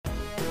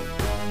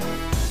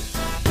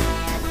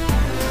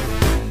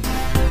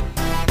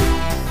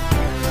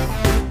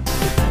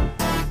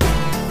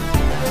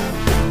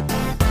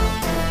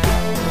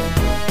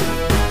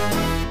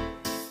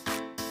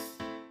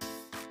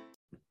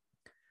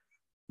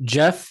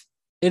Jeff,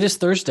 it is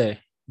Thursday,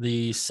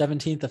 the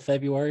 17th of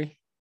February,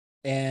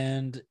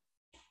 and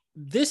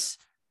this,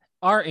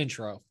 our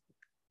intro,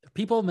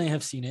 people may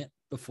have seen it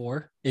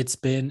before. It's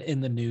been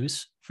in the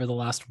news for the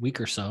last week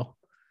or so.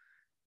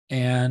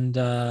 And,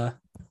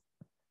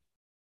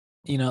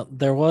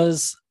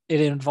 it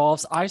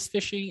involves ice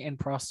fishing and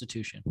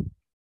prostitution,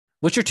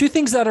 which are two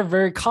things that are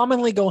very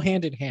commonly go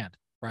hand in hand,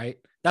 right?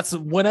 That's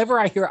whenever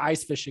I hear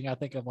ice fishing, I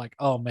think of like,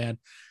 oh man,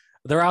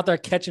 they're out there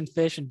catching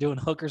fish and doing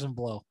hookers and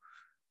blow.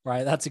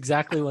 Right. That's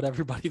exactly what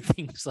everybody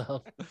thinks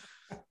of.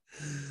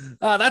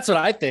 That's what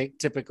I think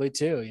typically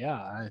too.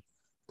 Yeah.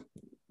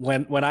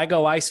 When I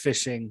go ice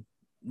fishing,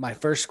 my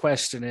first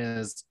question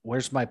is,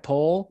 where's my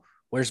pole?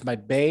 Where's my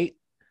bait?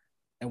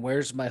 And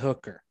where's my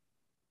hooker?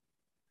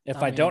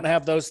 If I don't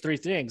have those three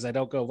things, I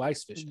don't go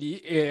ice fishing.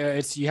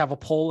 It's you have a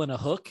pole and a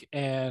hook,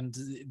 and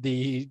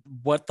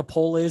what the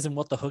pole is and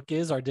what the hook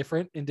is are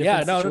different in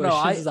different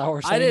situations. No.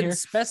 I didn't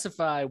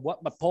specify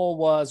what my pole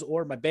was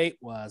or my bait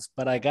was,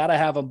 but I gotta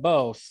have them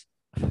both.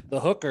 The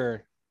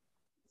hooker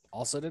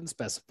also didn't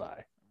specify.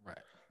 Right.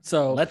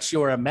 So let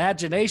your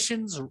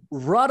imaginations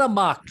run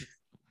amok.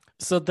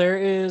 So there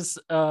is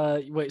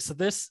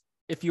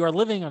if you are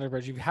living on a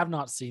bridge, if you have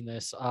not seen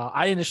this,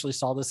 I initially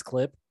saw this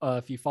clip.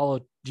 If you follow,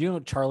 do you know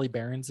what Charlie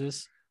Barons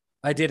is?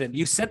 I didn't.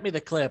 You sent me the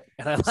clip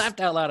and I laughed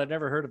out loud. I've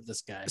never heard of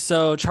this guy.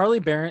 So Charlie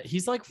Barron,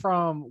 he's like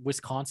from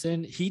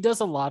Wisconsin. He does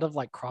a lot of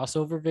like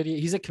crossover video.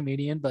 He's a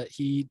comedian, but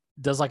he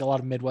does like a lot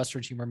of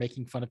Midwestern humor,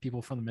 making fun of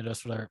people from the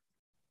Midwest. Whatever.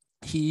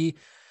 He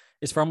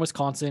is from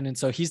Wisconsin. And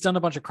so he's done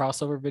a bunch of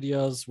crossover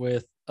videos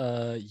with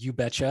You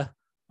Betcha.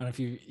 I don't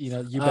know if you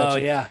know You Betcha. Oh,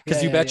 yeah.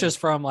 Because You Betcha is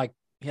from like,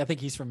 I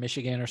think he's from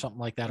Michigan or something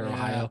like that, or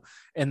Ohio.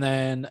 And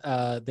then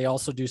they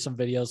also do some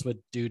videos with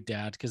Dude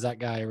Dad, because that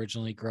guy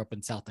originally grew up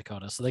in South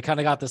Dakota. So they kind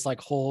of got this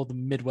like whole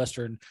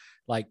the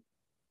like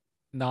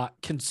not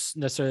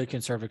necessarily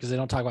conservative, because they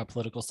don't talk about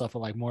political stuff, but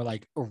like more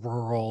like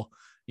rural,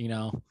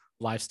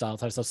 lifestyle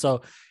type stuff.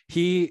 So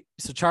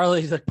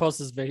Charlie like posts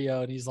this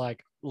video and he's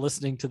like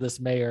listening to this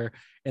mayor,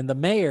 and the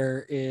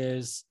mayor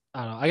is,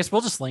 I don't know, I guess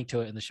we'll just link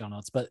to it in the show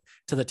notes, but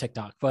to the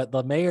TikTok. But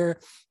the mayor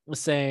was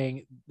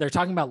saying they're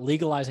talking about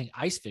legalizing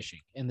ice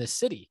fishing in this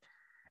city.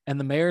 And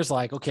the mayor's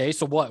like, okay,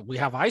 so what? We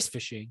have ice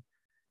fishing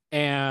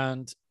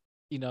and,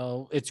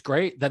 it's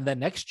great. Then the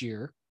next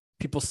year,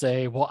 people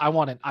say, well, I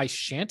want an ice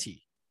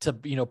shanty to,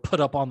 put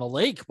up on the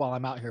lake while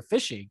I'm out here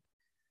fishing.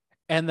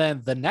 And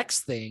then the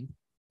next thing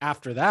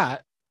after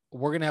that,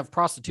 we're going to have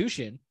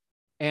prostitution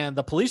and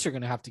the police are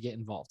going to have to get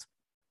involved.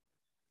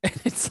 And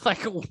it's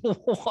like,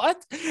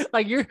 what?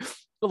 Like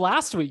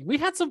last week, we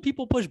had some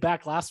people push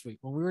back last week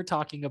when we were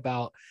talking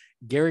about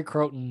Gary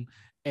Crowton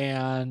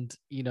and,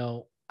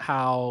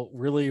 how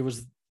really it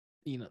was,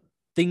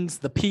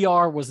 the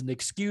PR was an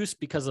excuse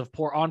because of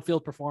poor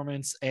on-field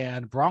performance,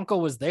 and Bronco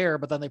was there,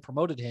 but then they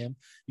promoted him.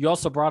 You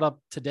also brought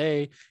up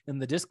today in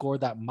the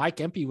Discord that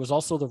Mike Empey was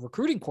also the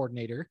recruiting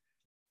coordinator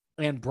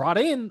and brought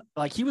in,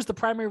 like, he was the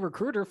primary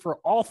recruiter for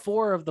all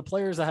four of the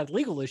players that had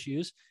legal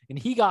issues, and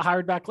he got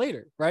hired back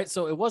later, right?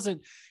 So it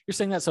wasn't, you're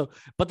saying that. So,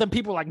 but then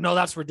people are like, no,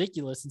 that's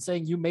ridiculous, and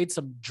saying you made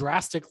some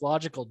drastic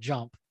logical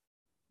jump.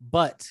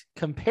 But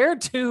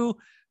compared to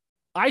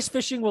ice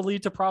fishing will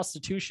lead to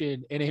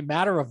prostitution in a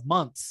matter of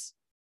months,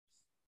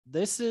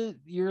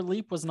 your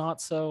leap was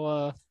not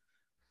so,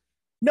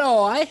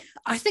 No, I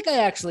think I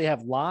actually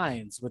have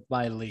lines with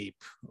my leap,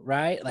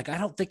 right? Like, I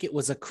don't think it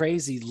was a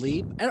crazy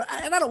leap. And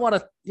I don't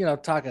want to,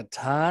 talk a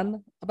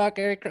ton about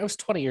Gary Crowton. It was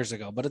 20 years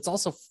ago, but it's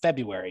also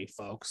February,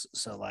 folks.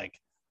 So, like,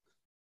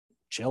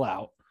 chill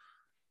out.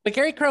 But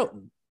Gary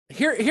Crowton,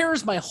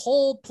 here's my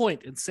whole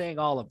point in saying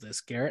all of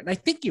this, Garrett, and I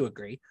think you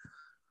agree.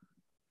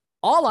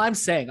 All I'm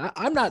saying,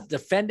 I'm not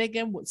defending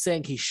him,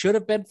 saying he should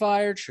have been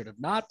fired, should have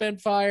not been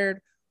fired.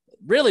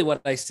 Really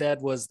what I said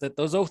was that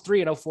those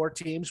 03 and 04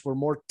 teams were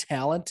more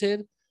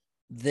talented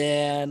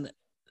than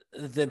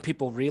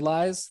people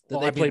realize,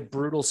 that they played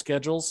brutal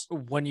schedules.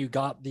 When you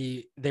got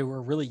they were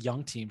a really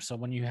young team. So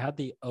when you had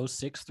the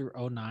 06 through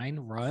 09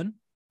 run,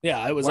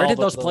 it was. Where did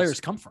those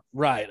players come from?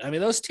 Right. I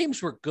mean, those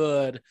teams were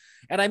good.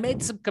 And I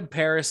made some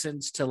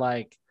comparisons to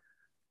like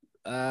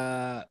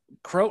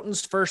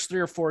Croton's first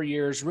 3 or 4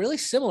 years, really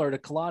similar to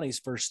Kalani's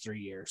first 3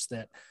 years,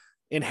 that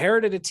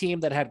inherited a team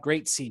that had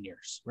great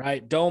seniors,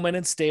 right? Doman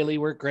and Staley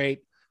were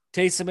great.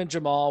 Taysom and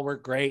Jamal were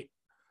great.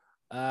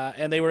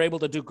 And they were able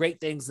to do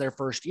great things their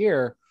first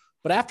year.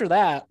 But after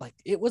that, like,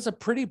 it was a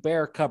pretty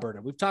bare cupboard.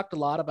 And we've talked a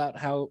lot about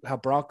how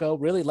Bronco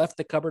really left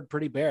the cupboard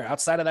pretty bare.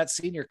 Outside of that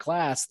senior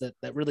class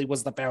that really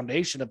was the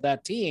foundation of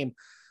that team,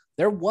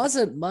 there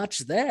wasn't much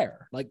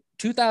there. Like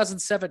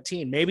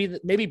 2017,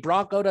 maybe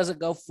Bronco doesn't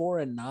go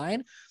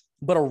 4-9,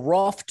 but a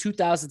rough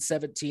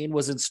 2017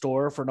 was in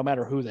store for no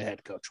matter who the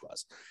head coach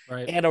was.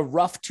 Right. And a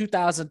rough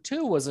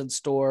 2002 was in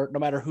store no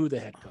matter who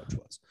the head coach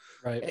was.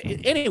 Right.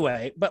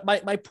 Anyway, but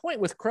my point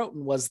with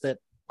Crowton was that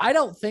I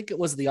don't think it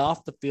was the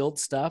off the field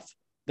stuff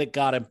that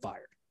got him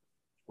fired.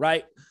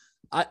 Right.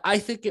 I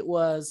think it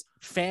was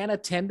fan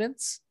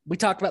attendance. We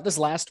talked about this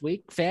last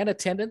week. Fan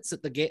attendance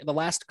at the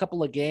last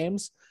couple of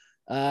games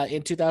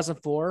in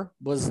 2004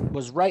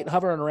 was right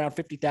hovering around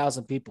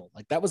 50,000 people.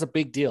 Like that was a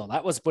big deal.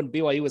 That was when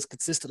BYU was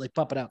consistently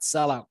pumping out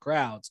sellout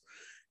crowds.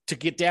 To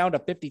get down to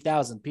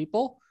 50,000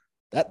 people,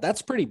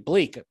 that's pretty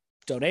bleak.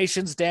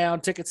 Donations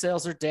down, ticket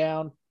sales are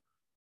down.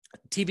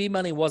 TV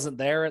money wasn't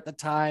there at the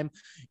time.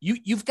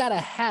 You've got to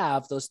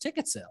have those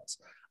ticket sales.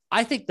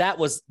 I think that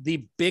was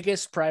the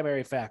biggest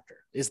primary factor,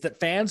 is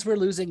that fans were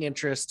losing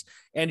interest,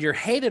 and your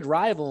hated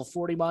rival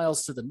 40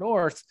 miles to the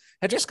north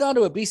had just gone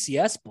to a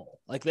BCS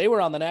bowl. Like they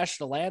were on the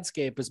national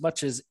landscape as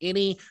much as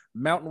any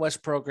Mountain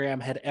West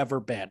program had ever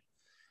been.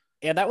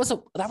 And that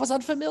was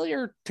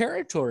unfamiliar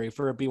territory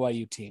for a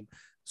BYU team.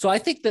 So I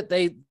think that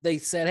they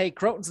said, hey,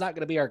 Croton's not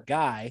going to be our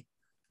guy.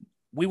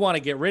 We want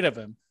to get rid of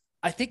him.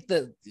 I think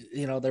that,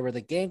 there were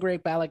the gang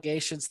rape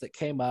allegations that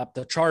came up,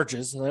 the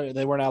charges.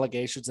 They weren't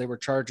allegations. They were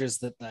charges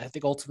that I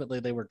think ultimately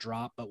they were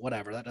dropped, but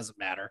whatever, that doesn't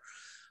matter.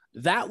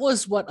 That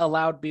was what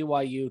allowed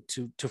BYU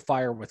to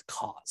fire with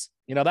cause.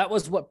 That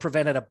was what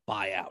prevented a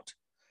buyout.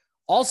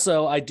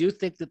 Also, I do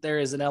think that there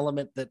is an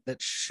element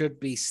that should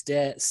be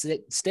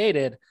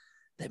stated,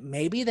 that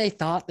maybe they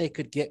thought they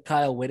could get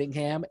Kyle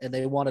Whittingham and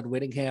they wanted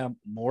Whittingham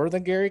more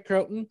than Gary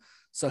Croton.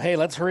 So, hey,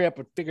 let's hurry up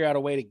and figure out a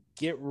way to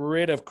get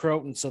rid of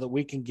Croton so that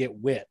we can get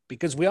Witt.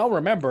 Because we all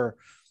remember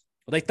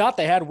they thought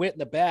they had Witt in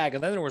the bag,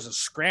 and then there was a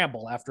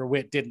scramble after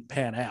Witt didn't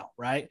pan out,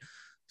 right?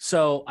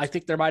 So I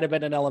think there might have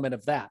been an element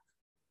of that.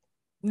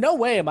 No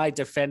way am I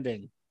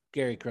defending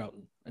Gary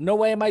Croton. No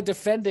way am I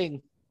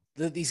defending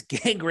these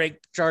gang rape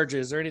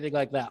charges or anything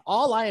like that.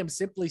 All I am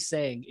simply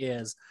saying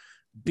is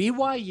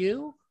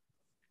BYU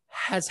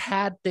has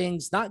had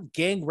things, not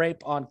gang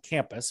rape on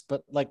campus,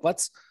 but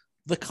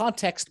the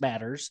context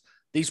matters.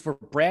 These were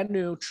brand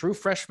new, true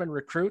freshman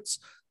recruits.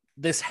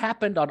 This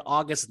happened on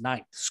August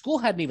 9th. School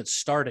hadn't even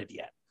started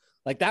yet.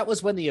 Like that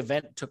was when the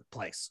event took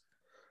place.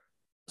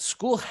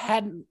 School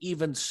hadn't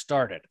even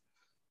started.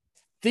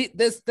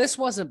 This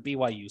wasn't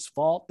BYU's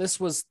fault.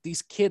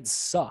 These kids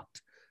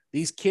sucked.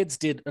 These kids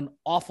did an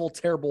awful,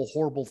 terrible,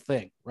 horrible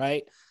thing,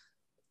 right?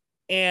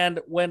 And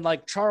when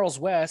Charles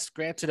West,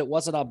 granted it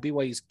wasn't on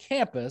BYU's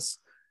campus,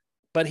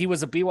 but he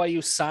was a BYU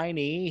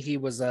signee.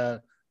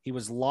 He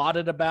was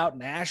lauded about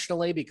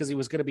nationally because he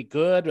was going to be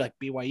good. Like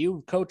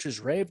BYU coaches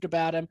raved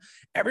about him.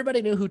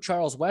 Everybody knew who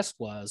Charles West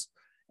was.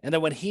 And then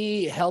when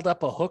he held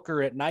up a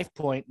hooker at knife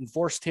point and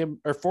forced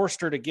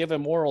her to give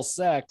him oral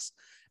sex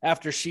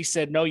after she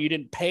said, no, you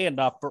didn't pay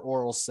enough for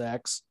oral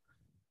sex.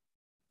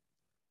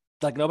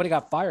 Nobody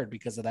got fired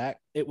because of that.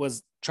 It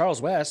was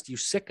Charles West, you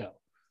sicko.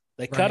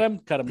 They cut him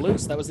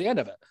loose. That was the end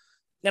of it.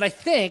 And I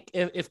think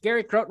if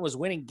Gary Croton was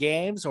winning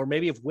games, or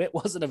maybe if Witt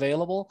wasn't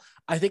available,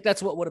 I think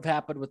that's what would have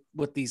happened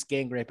with these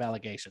gang rape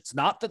allegations.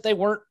 Not that they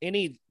weren't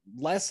any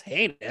less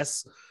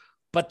heinous,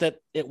 but that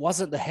it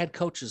wasn't the head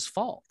coach's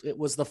fault. It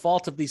was the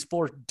fault of these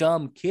four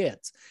dumb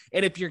kids.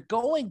 And if you're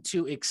going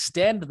to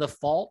extend the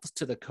fault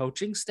to the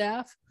coaching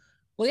staff,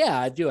 well, yeah,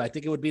 I do. I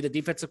think it would be the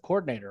defensive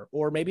coordinator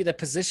or maybe the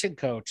position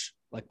coach,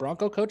 like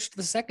Bronco coached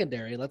the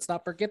secondary. Let's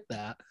not forget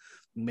that.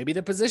 Maybe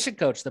the position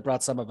coach that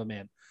brought some of them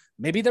in.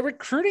 Maybe the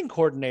recruiting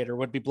coordinator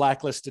would be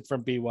blacklisted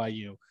from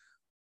BYU.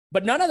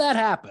 But none of that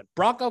happened.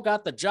 Bronco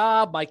got the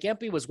job. Mike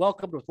Empey was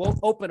welcomed with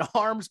open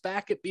arms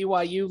back at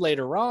BYU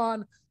later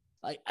on.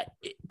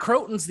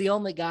 Croton's the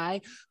only guy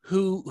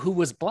who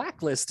was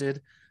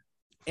blacklisted.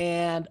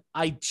 And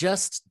I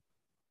just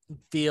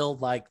feel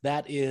like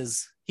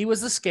he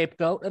was the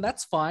scapegoat, and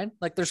that's fine.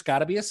 There's got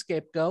to be a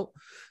scapegoat.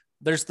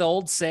 There's the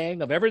old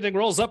saying of everything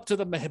rolls up to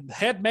the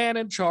head man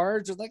in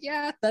charge. It's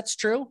yeah, that's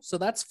true. So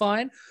that's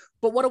fine.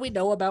 But what do we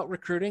know about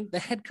recruiting? The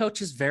head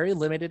coach is very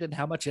limited in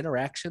how much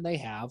interaction they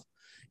have.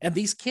 And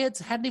these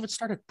kids hadn't even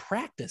started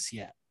practice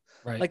yet.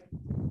 Right.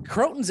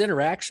 Croton's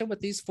interaction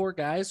with these four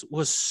guys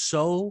was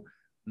so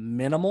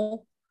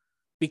minimal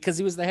because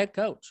he was the head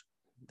coach.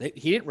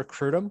 He didn't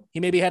recruit them. He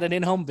maybe had an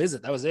in-home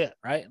visit. That was it,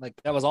 right?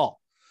 That was all.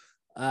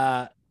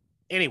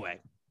 Anyway,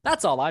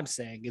 that's all I'm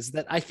saying is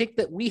that I think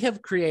that we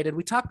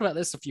talked about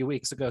this a few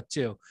weeks ago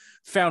too,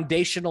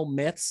 foundational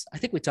myths. I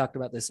think we talked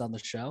about this on the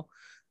show,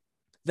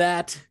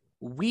 that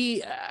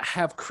we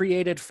have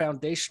created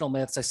foundational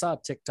myths. I saw a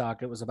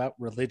TikTok, it was about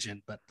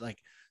religion, but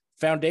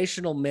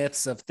foundational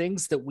myths of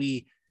things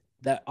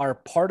that are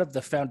part of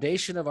the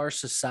foundation of our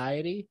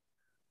society,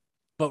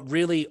 but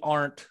really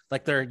aren't,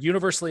 they're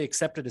universally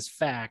accepted as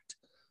fact,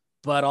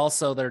 but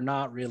also they're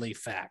not really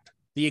fact.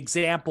 The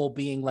example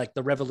being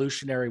the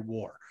Revolutionary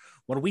War.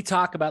 When we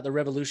talk about the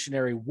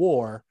Revolutionary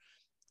War,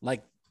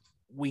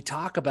 we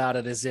talk about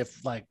it as if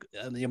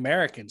the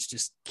Americans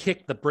just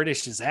kicked the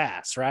British's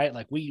ass, right?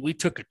 We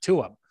took it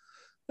to them.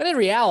 But in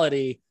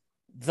reality,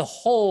 the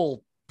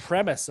whole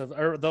premise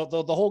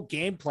the whole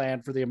game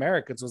plan for the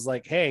Americans was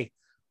hey,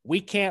 we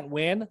can't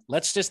win.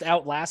 Let's just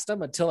outlast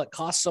them until it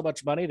costs so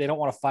much money they don't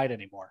want to fight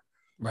anymore.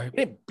 Right. We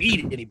didn't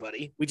beat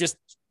anybody. We just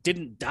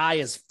didn't die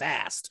as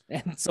fast.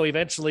 And so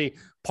eventually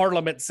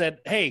Parliament said,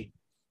 hey,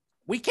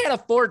 we can't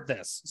afford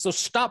this, so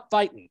stop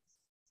fighting.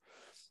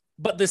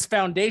 But this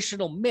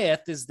foundational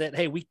myth is that,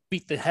 hey, we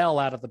beat the hell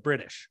out of the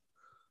British.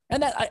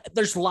 And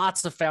there's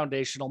lots of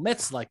foundational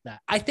myths like that.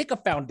 I think a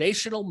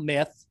foundational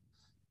myth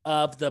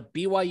of the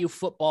BYU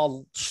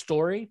football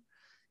story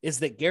is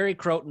that Gary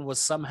Crowton was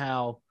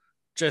somehow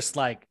just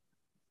like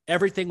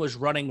everything was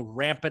running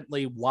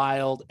rampantly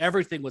wild.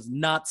 Everything was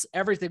nuts.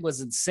 Everything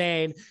was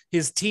insane.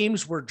 His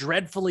teams were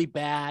dreadfully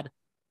bad.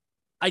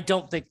 I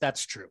don't think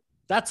that's true.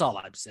 That's all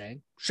I'm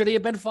saying. Should he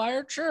have been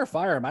fired? Sure,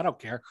 fire him. I don't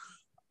care.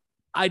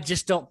 I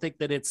just don't think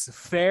that it's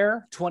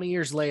fair 20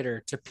 years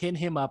later to pin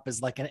him up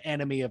as like an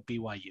enemy of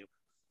BYU.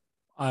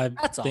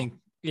 That's all.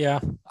 Yeah,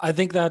 I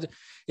think that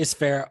is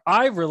fair.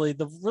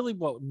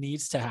 What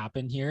needs to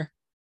happen here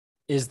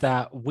is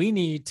that we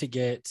need to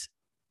get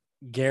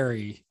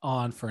Gary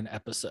on for an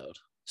episode.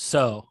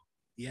 So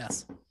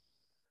yes,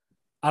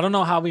 I don't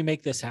know how we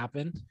make this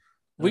happen.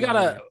 We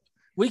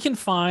can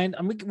find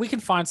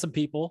some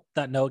people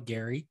that know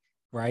Gary,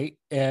 right?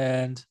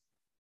 And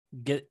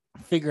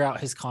figure out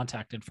his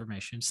contact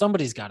information.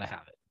 Somebody's got to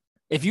have it.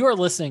 If you are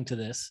listening to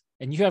this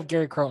and you have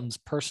Gary Crowton's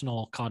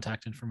personal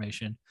contact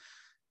information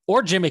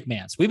or Jim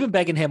McMahon's, we've been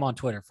begging him on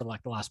Twitter for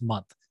like the last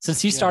month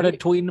since he started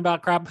tweeting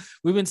about crap.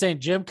 We've been saying,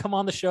 Jim, come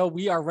on the show.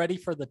 We are ready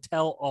for the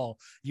tell all.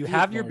 You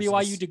have your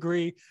BYU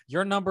degree.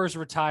 Your number is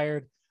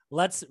retired.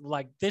 We're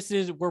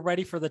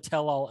ready for the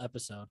tell all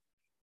episode.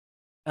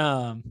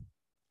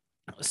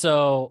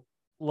 So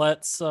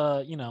let's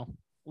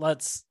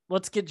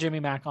get Jimmy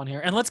Mack on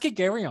here and let's get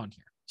Gary on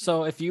here.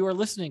 So if you are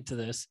listening to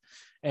this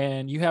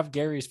and you have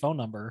Gary's phone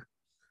number,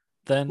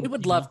 then we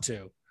would love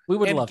to. We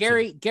would love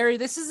Gary,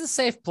 this is a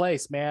safe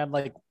place, man.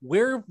 Like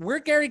we're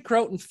Gary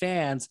Crowton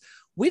fans.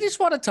 We just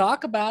want to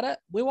talk about it.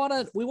 We want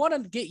to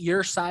get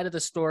your side of the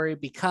story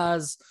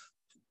because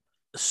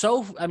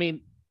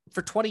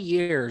for 20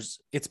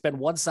 years, it's been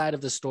one side of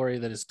the story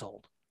that is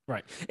told.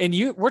 Right. And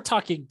we're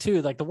talking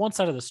too, like the one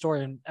side of the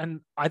story.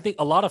 And I think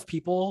a lot of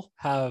people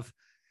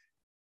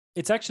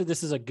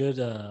this is a good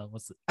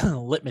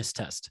litmus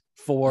test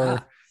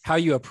for how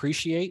you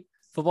appreciate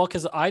football.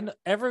 Cause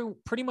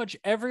pretty much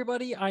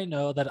everybody I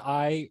know that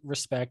I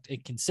respect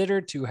and consider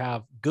to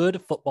have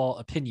good football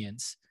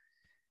opinions,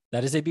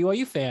 that is a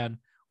BYU fan,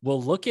 will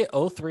look at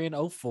 03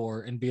 and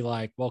 04 and be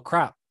like, well,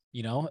 crap,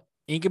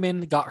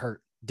 Ingeman got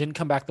hurt, didn't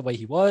come back the way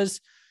he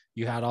was.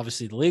 You had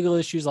obviously the legal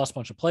issues, lost a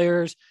bunch of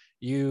players.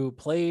 You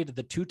played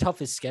the two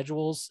toughest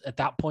schedules at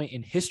that point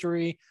in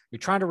history. You're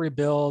trying to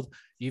rebuild.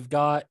 You've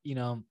got,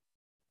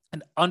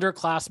 an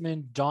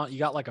underclassman, John. You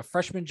got like a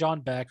freshman,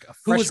 John Beck,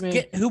 who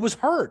was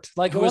hurt.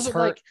 Like, who was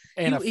hurt,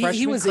 and a freshman,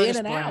 he was Curtis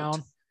in and Brown.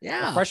 out.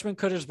 Yeah. A freshman,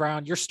 Curtis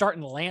Brown. You're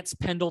starting Lance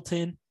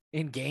Pendleton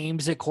in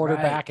games at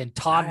quarterback and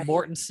Todd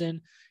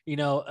Mortensen,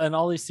 and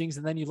all these things.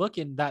 And then you look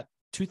in that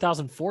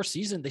 2004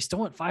 season, they still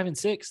went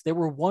 5-6. They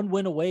were one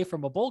win away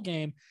from a bowl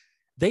game.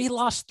 They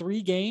lost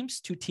 3 games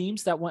to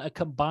teams that went a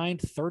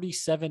combined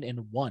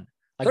 37-1.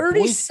 Like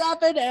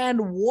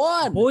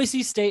 37-1.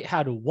 Boise State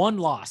had 1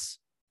 loss,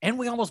 and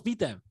we almost beat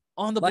them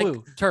on the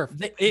blue turf.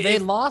 They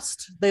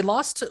lost.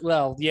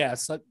 Well,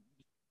 yes.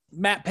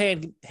 Matt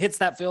Payne hits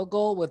that field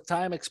goal with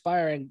time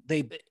expiring.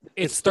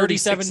 It's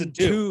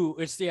 37-2.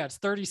 It's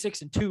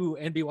 36-2,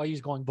 and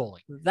BYU's going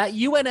bowling. That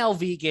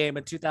UNLV game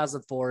in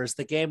 2004 is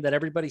the game that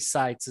everybody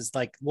cites as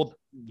like, well,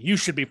 you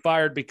should be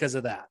fired because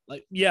of that.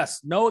 Like,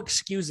 yes, no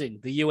excusing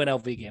the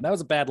UNLV game. That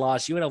was a bad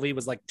loss. UNLV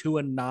was like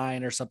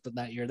 2-9 or something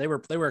that year. They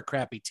were a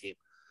crappy team.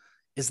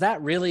 Is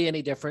that really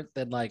any different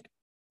than like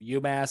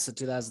UMass in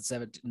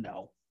 2017?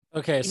 No.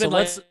 Okay, even so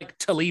let's like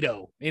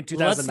Toledo in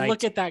 2019. Let's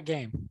look at that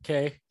game.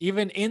 Okay,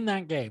 even in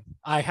that game,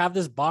 I have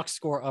this box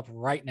score up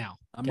right now.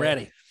 I'm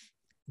ready.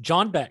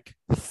 John Beck,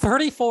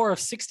 34 of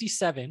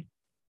 67,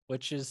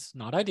 which is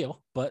not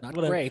ideal, but not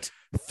great.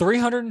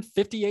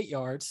 358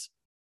 yards,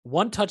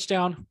 1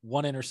 touchdown,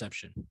 1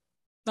 interception.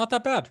 Not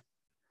that bad.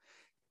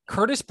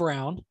 Curtis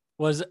Brown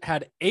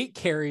had 8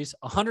 carries,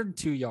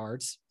 102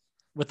 yards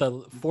with a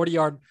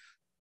 40-yard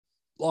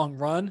long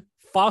run.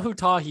 Fahu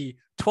Tahi,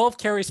 12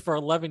 carries for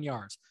 11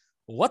 yards.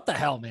 What the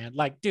hell, man?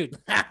 Like, dude,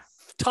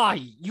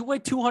 Tahi, you weigh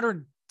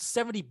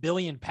 270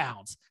 billion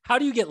pounds. How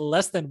do you get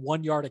less than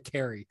 1 yard a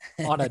carry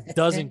on a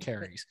dozen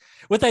carries?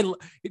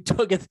 It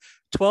took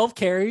 12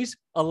 carries,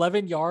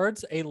 11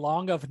 yards, a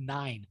long of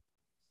 9.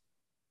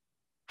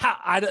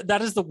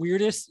 That is the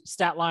weirdest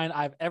stat line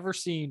I've ever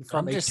seen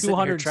from a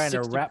 200. Trying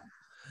to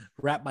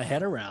wrap my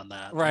head around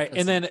that. Right.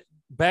 And then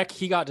Beck,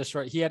 he got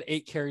destroyed. He had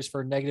 8 carries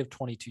for negative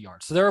 22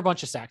 yards. So there were a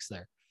bunch of sacks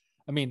there.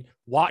 I mean,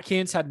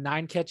 Watkins had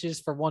 9 catches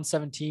for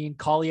 117.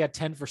 Colley had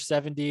 10 for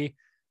 70.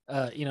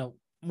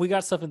 We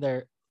got stuff in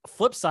there.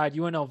 Flip side,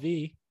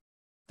 UNLV,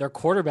 their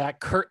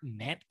quarterback, Kurt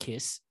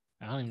Nantkiss,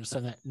 I don't even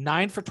say that,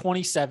 9 for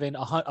 27,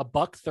 a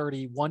buck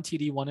 30, 1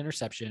 TD, 1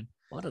 interception.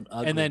 What an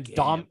ugly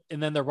game.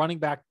 And then the running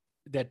back,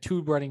 they had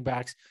 2 running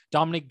backs,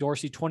 Dominic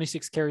Dorsey,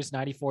 26 carries,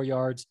 94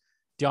 yards.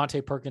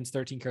 Deontay Perkins,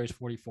 13 carries,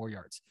 44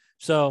 yards.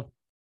 So,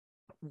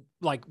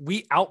 like,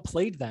 we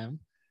outplayed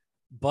them,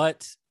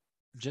 but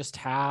just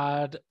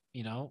had,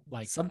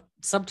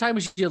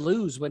 sometimes you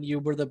lose when you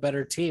were the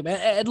better team.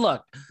 And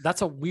look,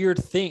 that's a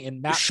weird thing.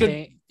 And Matt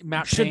Payne,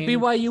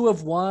 BYU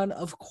have won?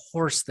 Of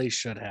course they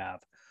should have.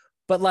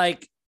 But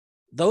like,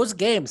 those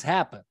games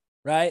happen,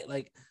 right?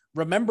 Like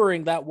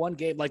remembering that one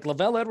game, like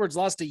Lavelle Edwards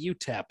lost to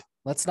UTEP.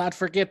 Let's not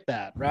forget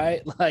that,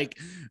 right? Like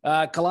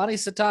Kalani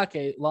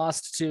Sitake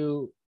lost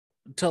to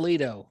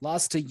Toledo,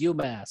 lost to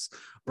UMass.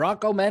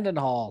 Bronco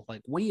Mendenhall,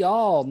 like we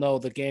all know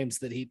the games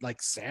that he,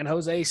 like San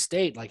Jose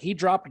State, like he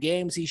dropped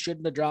games he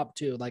shouldn't have dropped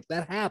too. Like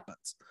that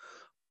happens.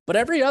 But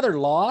every other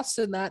loss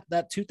in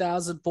that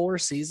 2004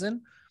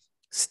 season,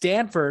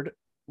 Stanford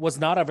was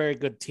not a very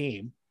good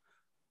team.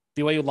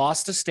 BYU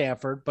lost to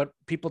Stanford, but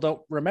people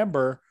don't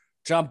remember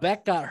John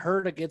Beck got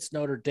hurt against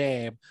Notre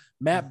Dame.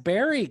 Matt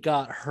Berry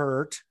got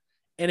hurt,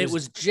 and it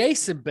was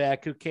Jason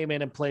Beck who came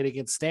in and played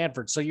against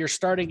Stanford. So you're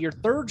starting your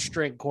third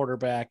string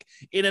quarterback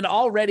in an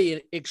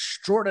already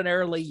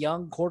extraordinarily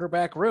young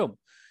quarterback room,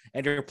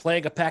 and you're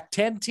playing a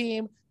Pac-10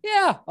 team.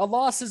 Yeah, a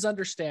loss is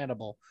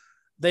understandable.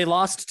 They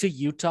lost to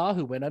Utah,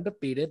 who went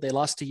undefeated. They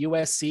lost to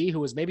USC, who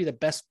was maybe the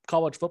best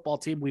college football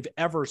team we've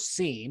ever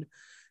seen.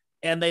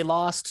 And they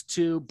lost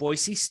to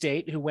Boise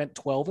State, who went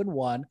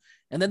 12-1.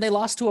 And then they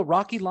lost to a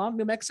Rocky Long,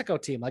 New Mexico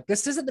team. Like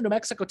this isn't the New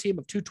Mexico team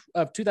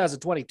of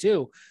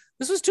 2022.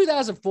 This was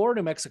 2004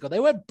 New Mexico. They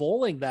went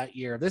bowling that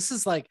year. This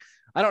is like,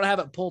 I don't have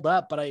it pulled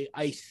up, but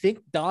I think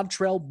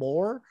Dontrell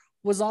Moore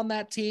was on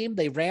that team.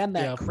 They ran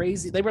that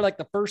crazy. They were like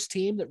the first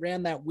team that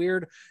ran that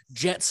weird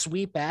jet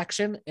sweep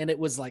action. And it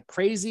was like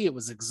crazy. It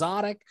was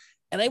exotic.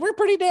 And they were a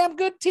pretty damn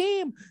good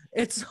team.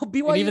 It's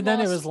BYU. And even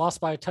then it was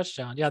lost by a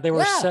touchdown. Yeah, they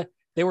were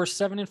they were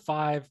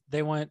 7-5.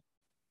 They went,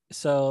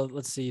 so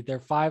let's see, they're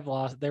 5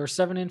 loss. They were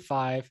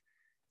 7-5,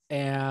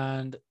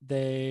 and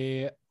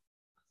they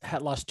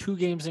had lost 2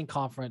 games in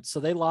conference.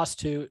 So they lost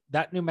to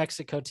that New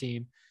Mexico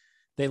team.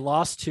 They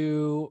lost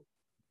to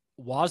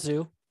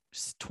Wazoo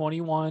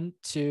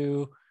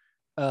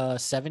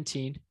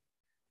 21-17.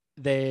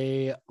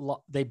 They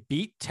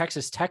beat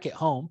Texas Tech at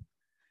home.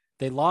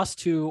 They lost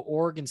to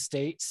Oregon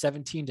State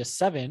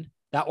 17-7.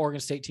 That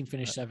Oregon State team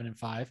finished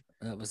 7-5.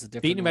 That was a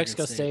different. Beat New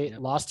Mexico State,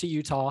 lost to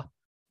Utah,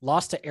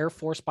 lost to Air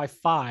Force by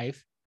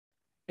 5,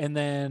 and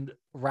then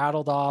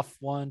rattled off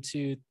 1,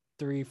 2,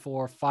 3,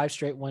 4, 5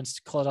 straight wins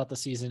to close out the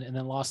season, and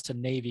then lost to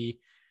Navy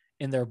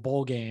in their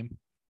bowl game,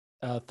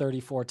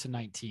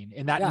 34-19.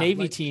 And that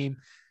Navy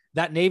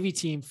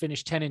team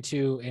finished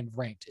 10-2 and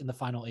ranked in the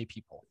final AP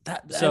poll.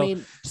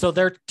 So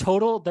their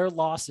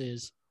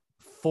losses: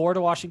 4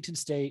 to Washington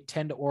State,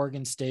 10 to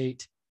Oregon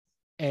State,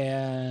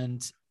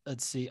 and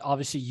let's see,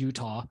 obviously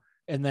Utah,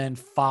 and then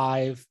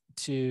 5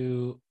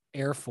 to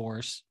Air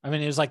Force. I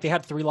mean, it was like they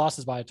had 3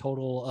 losses by a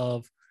total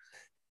of,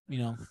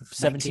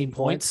 17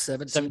 points.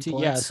 17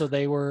 points. Yeah. So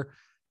they were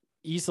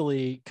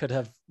easily could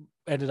have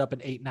ended up an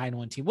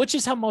 8-9-1 team, which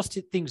is how most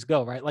things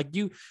go, right? Like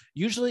you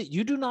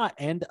do not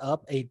end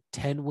up a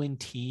 10-win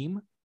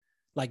team.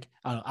 Like,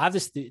 I don't know.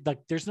 Obviously, like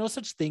there's no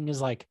such thing as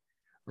like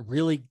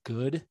really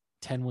good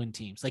 10-win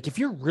teams. Like if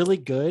you're really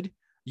good,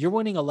 you're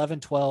winning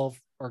 11-12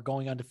 or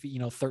going on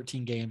to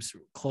 13 games,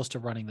 close to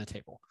running the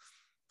table.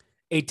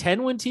 A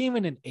 10-win team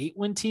and an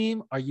 8-win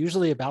team are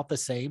usually about the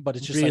same, but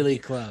it's just really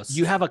like, close.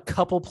 You have a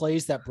couple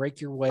plays that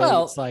break your way.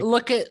 Well, it's like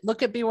look at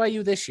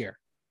BYU this year.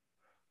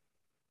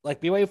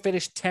 Like BYU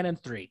finished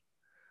 10-3.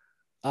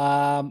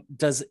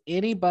 Does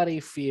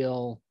anybody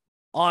feel,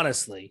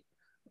 honestly,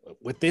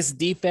 with this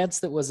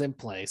defense that was in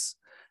place,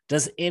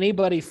 does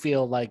anybody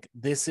feel like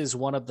this is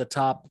one of the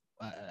top?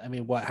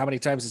 How many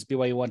times has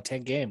BYU won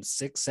 10 games?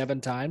 6, 7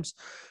 times?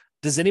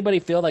 Does anybody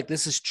feel like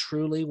this is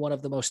truly one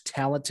of the most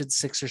talented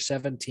 6 or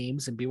 7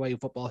 teams in BYU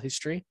football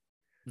history?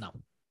 No,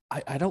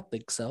 I don't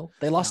think so.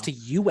 They lost to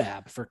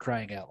UAB, for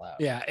crying out loud.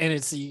 Yeah. And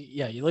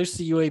you lose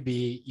to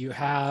UAB, you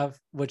have,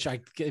 which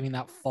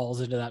that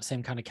falls into that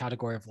same kind of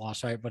category of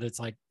loss, right? But it's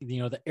like,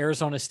 the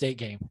Arizona State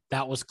game,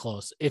 that was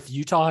close. If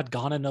Utah had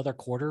gone another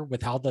quarter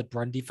with how the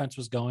run defense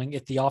was going,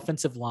 if the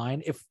offensive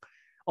line, if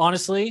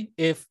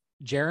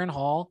Jaren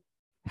Hall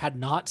had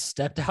not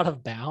stepped out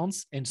of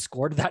bounds and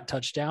scored that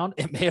touchdown,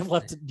 it may have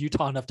left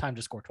Utah enough time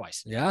to score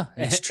twice. Yeah,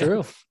 it's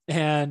true.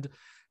 And,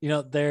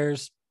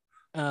 there's,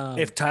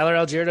 if Tyler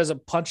Algier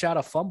doesn't punch out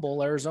a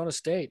fumble, Arizona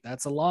State,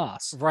 that's a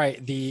loss.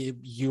 Right. The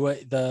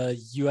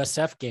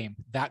USF game,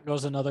 that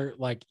goes another,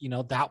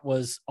 that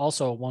was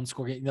also a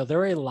 1-score game. There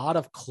are a lot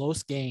of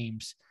close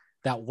games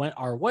that went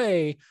our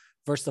way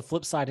versus the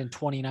flip side in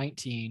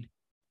 2019,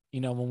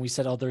 when we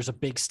said, there's a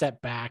big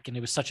step back and it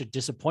was such a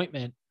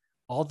disappointment.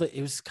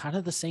 It was kind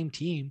of the same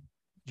team,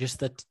 just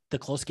that the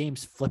close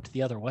games flipped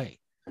the other way,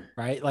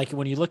 right? Like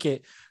when you look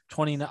at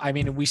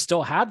we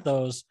still had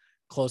those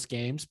close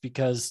games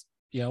because,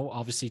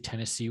 obviously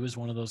Tennessee was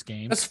one of those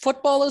games. Because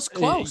football is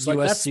close.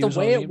 That's the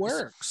way it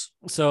works.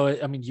 So,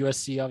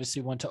 USC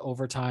obviously went to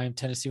overtime.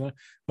 Tennessee went,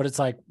 but it's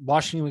like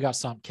Washington, we got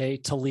stomped. Okay.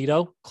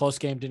 Toledo, close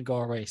game didn't go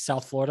our way.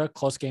 South Florida,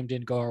 close game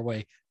didn't go our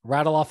way.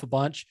 Rattle off a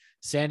bunch.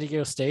 San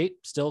Diego State,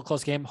 still a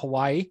close game.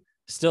 Hawaii,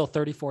 still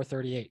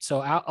 34-38. So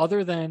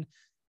other than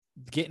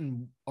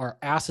getting our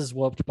asses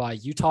whooped by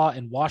Utah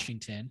and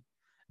Washington,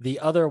 the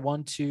other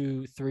 1,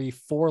 2, 3,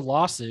 4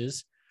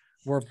 losses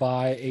were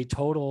by a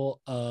total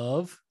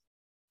of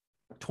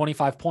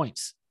 25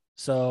 points.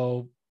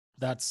 So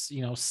that's,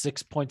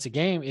 6 points a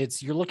game.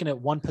 You're looking at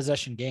one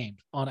possession game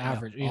on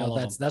average.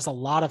 That's a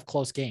lot of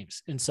close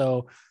games. And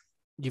so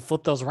you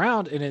flip those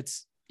around and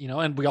it's,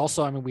 and we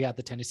also, we had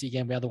the Tennessee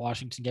game, we had the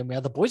Washington game, we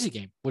had the Boise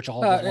game, which all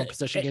were one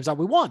possession games that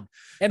we won.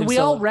 And we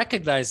all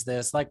recognize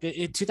this. Like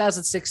in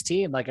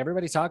 2016, like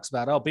everybody talks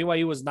about,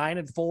 BYU was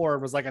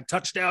 9-4, was like a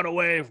touchdown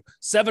away,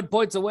 7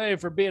 points away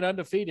from being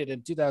undefeated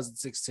in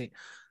 2016.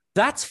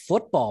 That's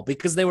football,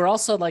 because they were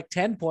also like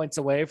 10 points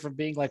away from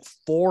being like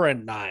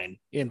 4-9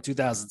 in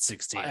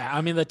 2016.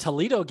 The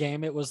Toledo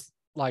game, it was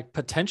like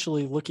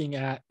potentially looking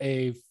at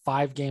a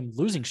 5-game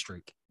losing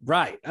streak.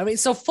 Right.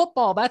 So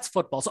football, that's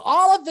football. So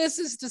all of this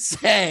is to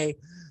say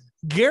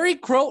Gary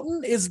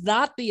Crowton is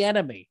not the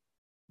enemy.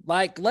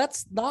 Like,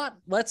 let's not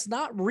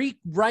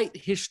rewrite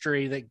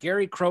history that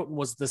Gary Crowton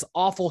was this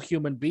awful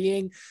human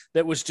being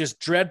that was just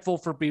dreadful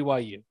for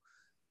BYU.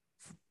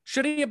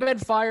 Should he have been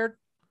fired?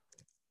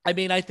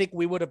 I think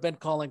we would have been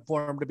calling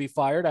for him to be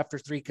fired after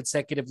 3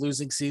 consecutive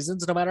losing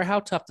seasons, no matter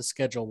how tough the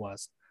schedule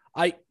was.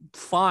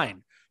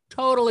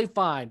 Totally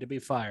fine to be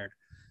fired.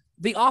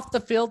 The off the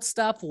field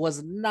stuff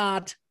was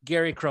not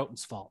Gary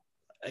Crowton's fault.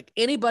 Like,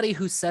 anybody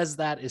who says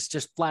that is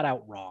just flat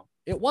out wrong.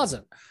 It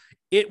wasn't.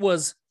 It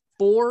was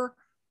 4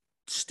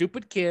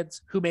 stupid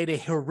kids who made a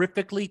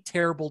horrifically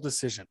terrible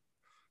decision.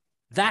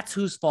 That's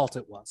whose fault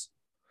it was,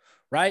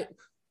 right?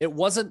 It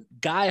wasn't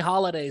Guy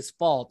Holliday's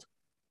fault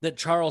that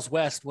Charles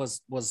West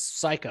was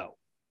psycho.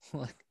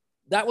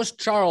 That was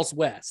Charles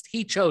West.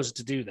 He chose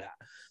to do that.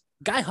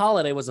 Guy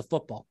Holliday was a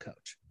football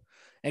coach.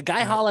 And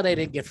Guy Holliday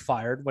didn't get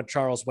fired when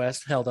Charles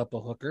West held up a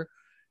hooker.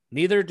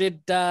 Neither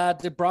did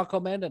Bronco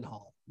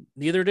Mendenhall.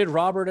 Neither did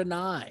Robert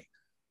Anae.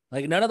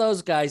 Like, none of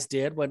those guys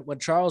did when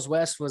Charles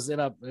West was it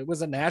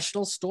was a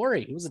national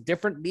story. It was a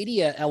different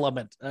media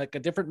element, like a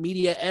different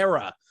media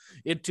era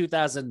in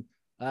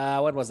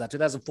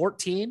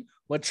 2014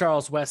 when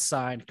Charles West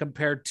signed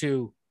compared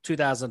to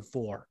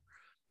 2004.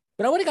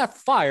 But nobody got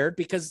fired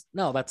because,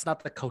 no, that's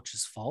not the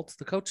coach's fault.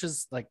 The coach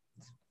is like,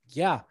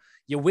 yeah,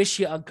 you wish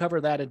you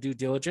uncover that in due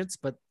diligence,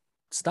 but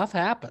stuff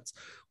happens.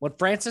 When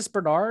Francis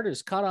Bernard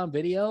is caught on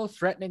video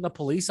threatening a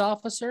police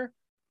officer,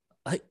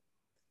 like,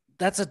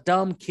 that's a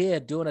dumb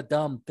kid doing a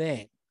dumb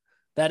thing.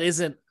 That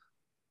isn't,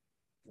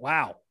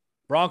 wow,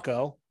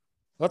 Bronco,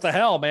 what the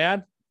hell,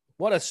 man?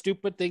 What a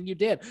stupid thing you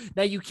did.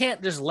 Now, you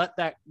can't just let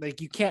that, like,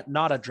 you can't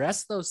not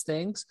address those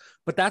things,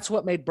 but that's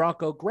what made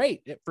Bronco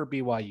great for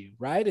BYU,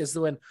 right? Is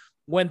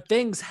when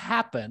things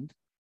happened,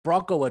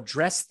 Bronco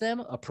addressed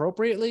them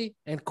appropriately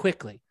and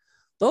quickly.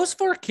 Those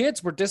 4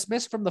 kids were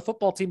dismissed from the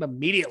football team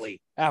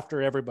immediately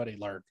after everybody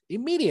learned.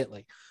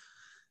 Immediately.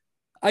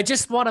 I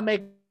just want to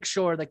make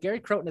sure that Gary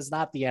Crowton is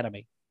not the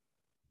enemy.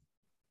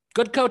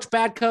 Good coach,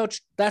 bad coach,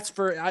 that's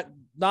for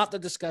not the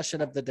discussion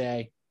of the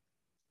day,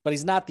 but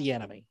he's not the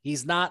enemy.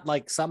 He's not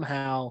like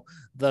somehow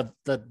the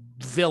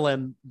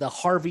villain, the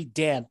Harvey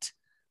Dent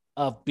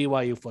of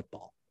BYU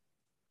football.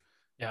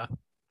 Yeah.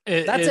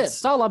 That's it.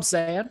 That's all I'm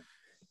saying.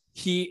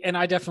 And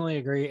I definitely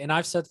agree. And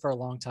I've said for a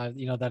long time,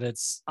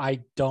 that I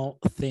don't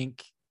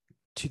think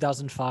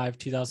 2005,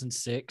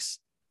 2006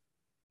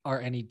 are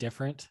any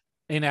different.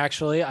 And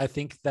actually, I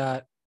think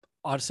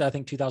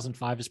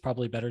 2005 is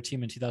probably a better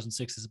team, and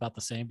 2006 is about the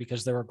same,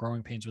 because there were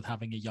growing pains with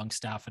having a young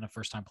staff and a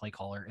first-time play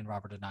caller in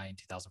Robert Anae in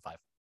 2005,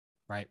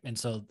 right? And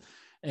so,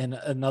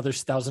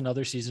 that was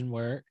another season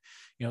where,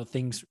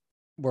 things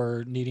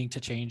were needing to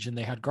change and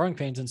they had growing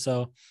pains. And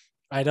so,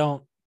 I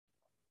don't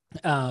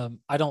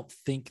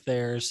think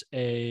it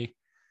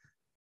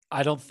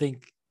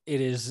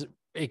is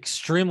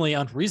extremely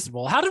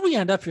unreasonable. How did we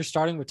end up here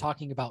starting with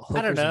talking about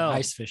hookers and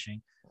ice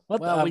fishing? We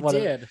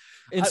did.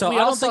 And so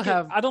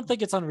I don't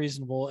think it's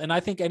unreasonable. And I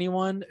think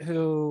anyone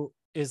who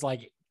is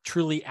like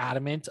truly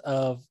adamant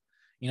of,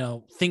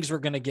 things were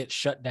going to get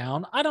shut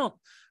down.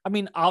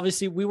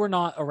 Obviously we were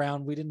not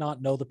around. We did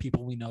not know the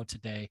people we know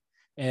today.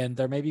 And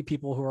there may be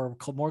people who are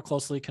more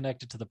closely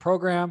connected to the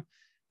program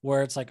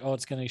where it's like, oh,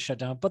 it's going to shut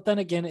down. But then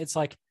again, it's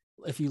like,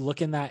 if you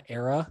look in that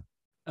era,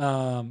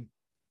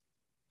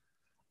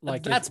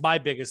 that's my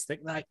biggest thing.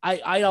 Like,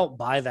 I don't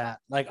buy that.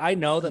 Like, I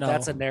know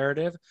that's a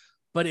narrative,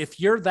 but if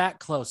you're that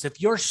close,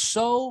 if you're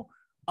so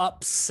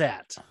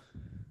upset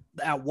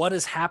at what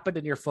has happened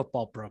in your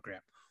football program,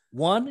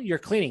 one, you're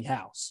cleaning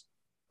house,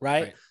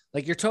 right?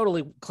 Like, you're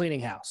totally cleaning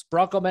house.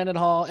 Bronco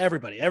Mendenhall,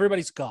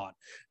 everybody's gone.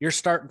 You're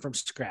starting from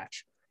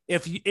scratch.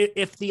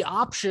 If the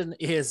option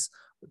is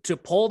to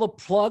pull the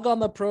plug on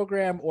the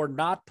program or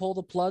not pull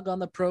the plug on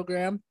the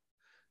program,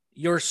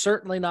 you're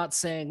certainly not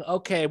saying,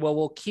 okay, well,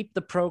 we'll keep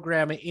the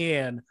program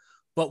in,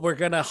 but we're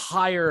going to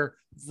hire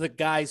the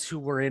guys who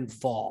were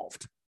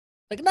involved.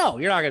 Like, no,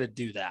 you're not going to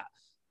do that.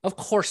 Of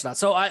course not.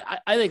 So I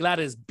think that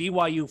is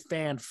BYU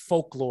fan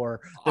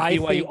folklore that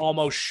BYU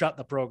almost shut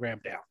the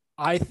program down.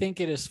 I think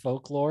it is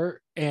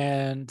folklore.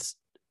 And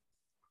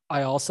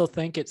I also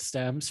think it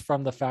stems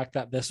from the fact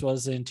that this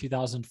was in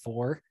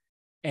 2004.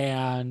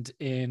 And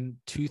in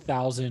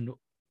 2000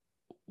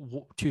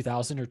 or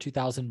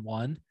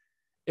 2001,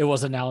 it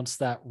was announced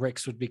that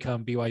Rick's would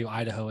become BYU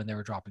Idaho and they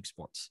were dropping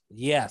sports.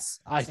 Yes.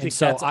 I think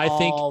so that's I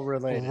think all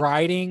related.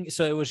 writing.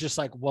 So it was just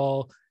like,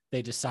 well,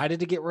 they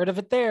decided to get rid of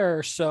it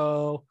there.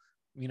 So,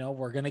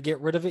 we're going to get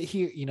rid of it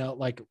here.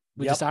 Like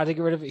we decided to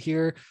get rid of it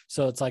here.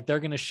 So it's like, they're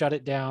going to shut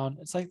it down.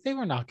 It's like, they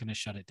were not going to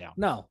shut it down.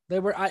 No,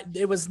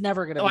 it was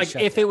never going to like, be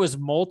shut if down. it was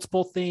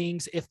multiple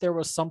things, if there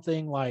was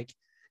something like,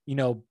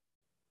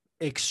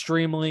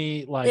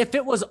 extremely like, if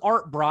it was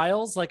Art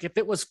Briles, like if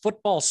it was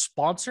football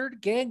sponsored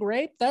gang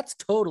rape, that's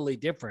totally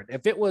different.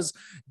 If it was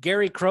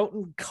Gary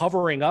Croton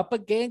covering up a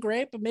gang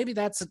rape, maybe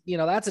that's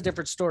a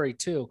different story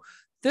too.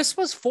 This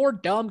was 4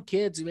 dumb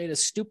kids who made a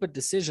stupid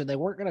decision. They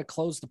weren't going to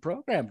close the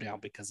program down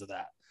because of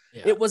that.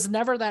 Yeah. It was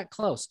never that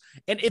close.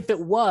 And if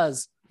it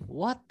was,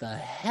 what the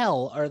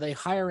hell are they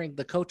hiring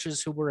the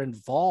coaches who were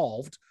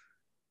involved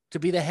to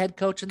be the head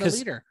coach and the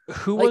leader?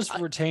 Who was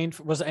retained?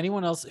 Was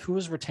anyone else who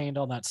was retained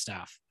on that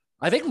staff?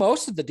 I think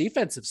most of the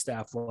defensive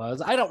staff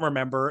was. I don't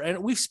remember,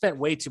 and we've spent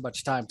way too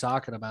much time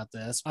talking about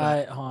this.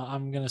 But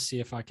I'm gonna see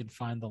if I can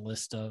find the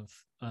list of.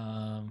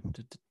 No,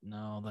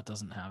 that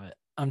doesn't have it.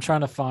 I'm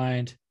trying to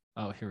find.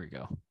 Oh, here we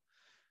go.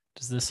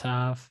 Does this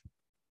have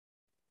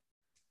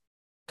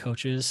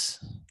coaches?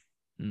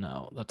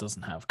 No, that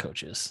doesn't have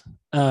coaches.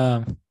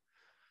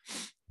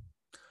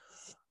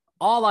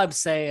 All I'm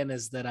saying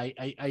is that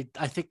I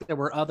think there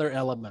were other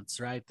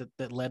elements, right,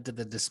 that led to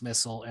the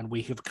dismissal, and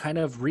we have kind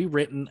of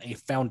rewritten a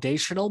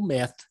foundational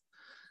myth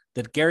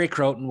that Gary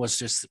Croton was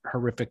just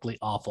horrifically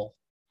awful.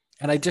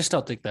 And I just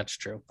don't think that's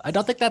true. I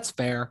don't think that's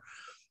fair.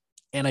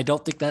 And I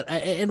don't think that,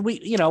 and we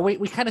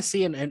kind of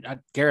see, and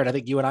Garrett, I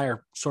think you and I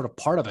are sort of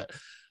part of it,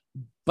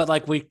 but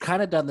like we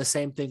kind of done the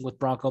same thing with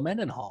Bronco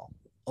Mendenhall.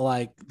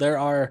 Like there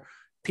are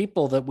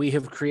people that we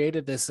have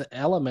created this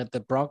element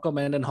that Bronco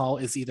Mendenhall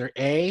is either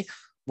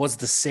was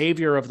the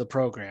savior of the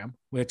program,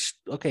 which,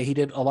 okay, he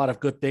did a lot of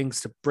good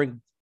things to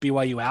bring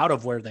BYU out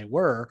of where they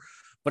were.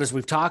 But as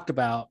we've talked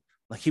about,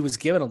 like he was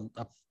given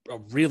a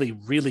really,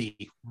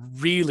 really,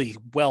 really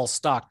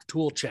well-stocked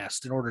tool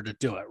chest in order to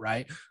do it,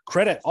 right?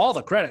 All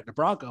the credit to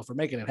Bronco for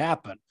making it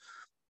happen.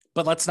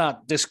 But let's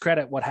not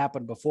discredit what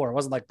happened before. It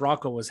wasn't like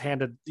Bronco was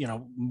handed,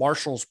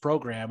 Marshall's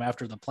program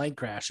after the plane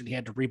crash and he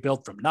had to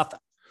rebuild from nothing.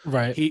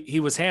 Right. He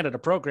was handed a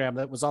program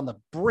that was on the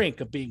brink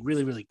of being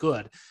really, really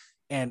good.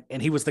 And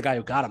he was the guy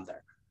who got him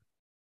there.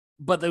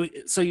 But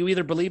so you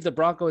either believe that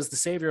Bronco is the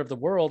savior of the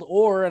world,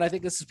 or, and I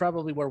think this is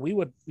probably where we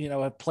would,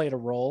 have played a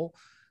role,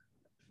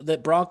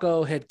 that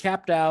Bronco had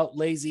capped out,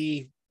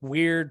 lazy,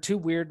 weird, too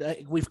weird.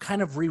 We've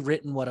kind of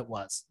rewritten what it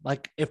was.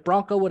 Like if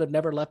Bronco would have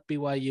never left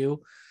BYU,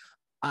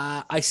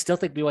 I still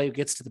think BYU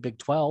gets to the Big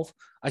 12.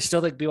 I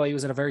still think BYU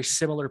is in a very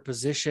similar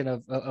position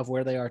of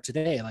where they are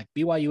today. Like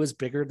BYU is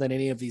bigger than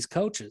any of these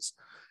coaches.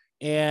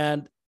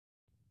 And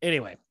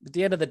anyway, at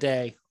the end of the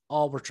day,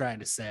 all we're trying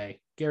to say,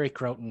 Gary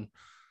Croton,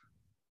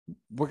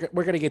 we're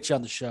going to get you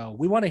on the show.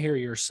 We want to hear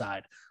your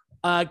side.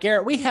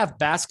 Garrett, we have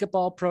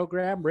basketball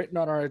program written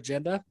on our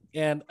agenda,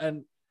 and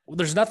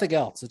there's nothing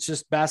else. It's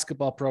just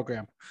basketball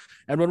program.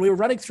 And when we were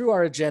running through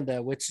our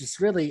agenda, which is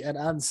really an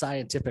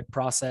unscientific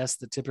process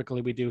that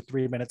typically we do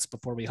 3 minutes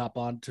before we hop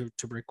on to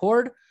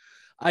record,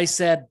 I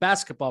said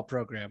basketball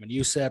program. And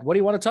you said, what do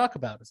you want to talk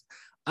about?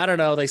 I don't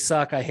know. They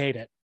suck. I hate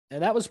it.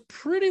 And that was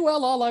pretty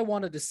well all I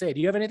wanted to say. Do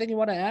you have anything you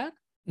want to add?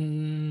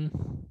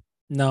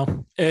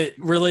 No, it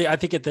really, I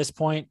think at this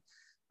point,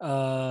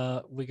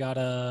 it's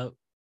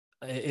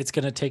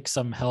going to take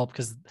some help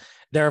because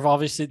there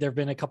have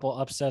been a couple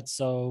upsets.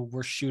 So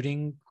we're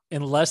shooting,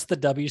 unless the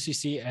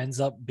WCC ends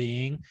up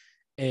being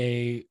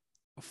a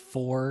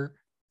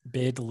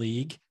 4-bid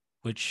league,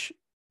 which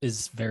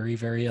is very,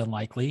 very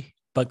unlikely,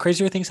 but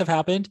crazier things have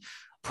happened.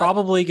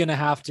 Probably going to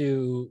have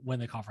to win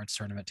the conference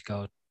tournament to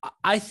go.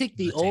 I think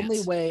the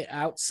only way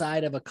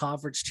outside of a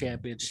conference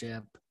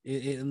championship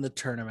in the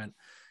tournament,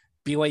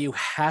 BYU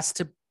has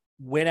to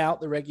win out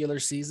the regular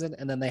season,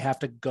 and then they have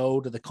to go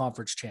to the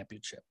conference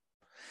championship.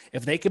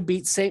 If they can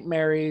beat St.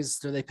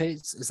 Mary's,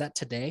 is that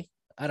today?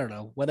 I don't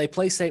know. When they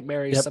play St.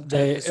 Mary's,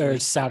 or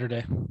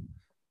Saturday.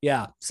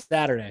 Yeah,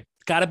 Saturday.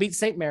 Got to beat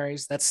St.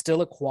 Mary's. That's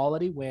still a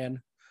quality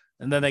win.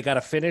 And then they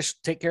got to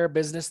take care of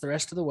business the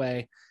rest of the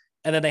way.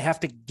 And then they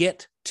have to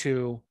get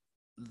to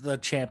the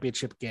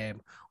championship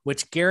game,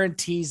 which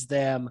guarantees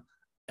them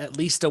at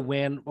least a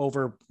win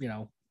over,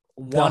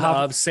 one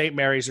of St.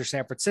 Mary's or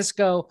San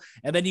Francisco.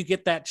 And then you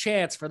get that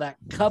chance for that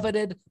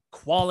coveted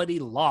quality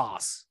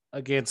loss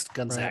against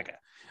Gonzaga. Right.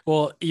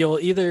 Well, you'll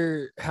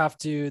either have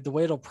to, the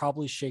way it'll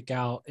probably shake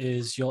out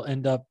is you'll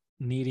end up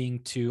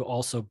needing to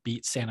also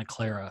beat Santa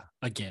Clara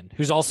again,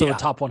 who's also a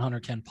top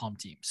 100 Ken Palm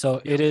team.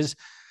 So it is,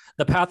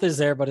 the path is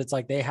there, but it's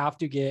like they have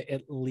to get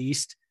at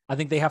least, I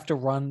think they have to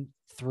run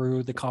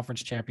through the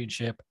conference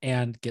championship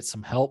and get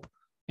some help.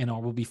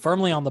 We'll be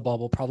firmly on the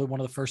bubble, probably one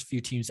of the first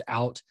few teams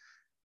out,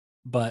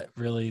 but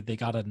really they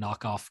got to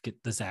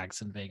get the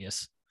Zags in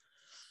Vegas.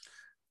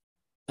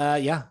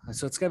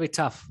 So it's going to be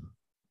tough.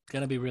 It's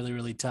going to be really,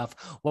 really tough.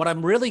 What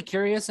I'm really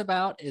curious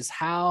about is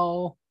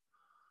how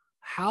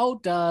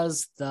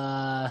does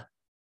the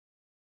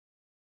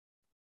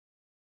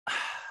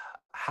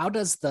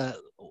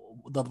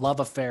the love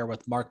affair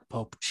with Mark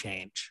Pope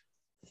change.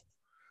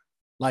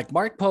 Like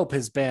Mark Pope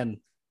has been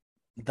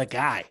the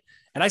guy,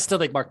 and I still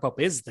think Mark Pope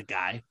is the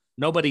guy.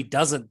 Nobody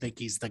doesn't think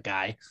he's the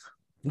guy,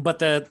 but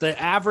the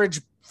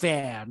average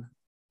fan,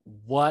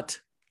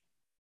 what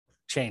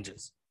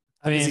changes?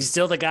 I mean, is he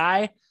still the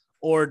guy,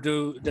 or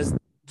do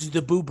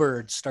the boo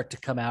birds start to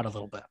come out a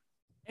little bit?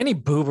 any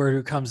boober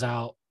who comes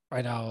out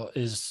right now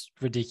is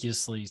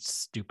ridiculously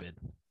stupid,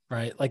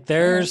 right? Like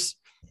there's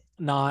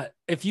not,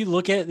 if you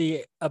look at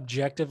the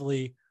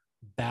objectively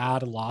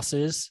bad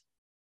losses,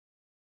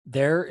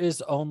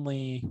 there's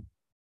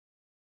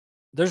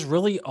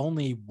really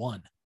only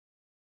one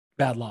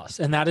bad loss,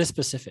 and that is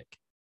Pacific.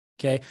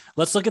 Okay.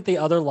 Let's look at the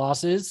other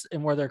losses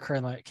and where they're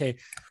currently. Okay.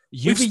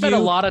 We've spent a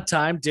lot of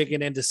time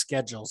digging into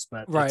schedules,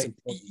 but right.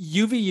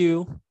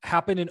 UVU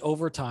happened in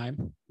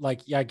overtime.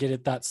 Like, yeah, I get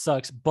it. That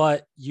sucks.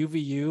 But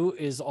UVU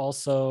is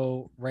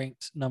also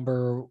ranked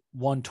number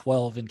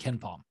 112 in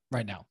KenPom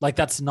right now. Like,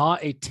 that's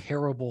not a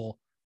terrible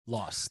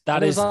loss.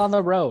 That is on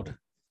the road.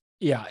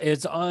 Yeah.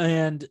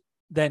 And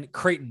then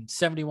Creighton,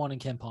 71 in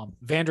KenPom.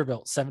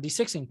 Vanderbilt,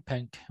 76 in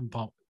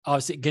KenPom.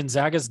 Obviously,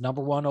 Gonzaga's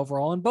number one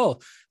overall in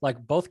both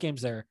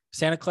games there.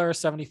 Santa Clara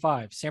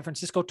 75, San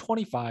Francisco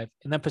 25,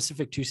 and then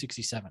Pacific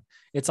 267.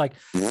 It's like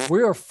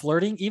we are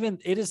flirting. Even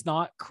it is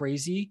not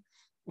crazy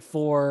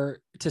to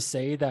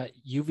say that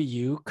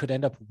UVU could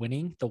end up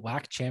winning the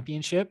WAC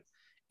championship.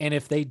 And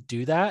if they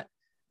do that,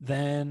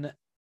 then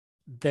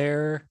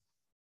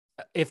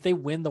if they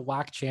win the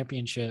WAC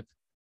championship,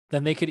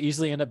 then they could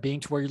easily end up being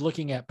to where you're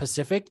looking at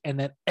Pacific, and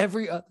then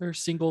every other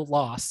single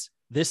loss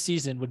this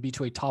season would be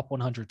to a top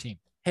 100 team.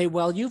 Hey,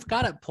 well, you've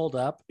got it pulled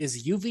up.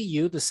 Is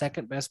UVU the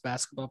second best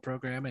basketball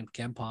program in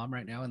KenPom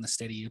right now in the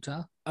state of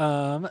Utah?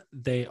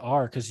 They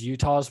are, because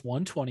Utah is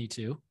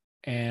 122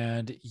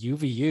 and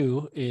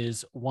UVU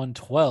is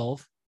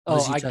 112.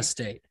 Utah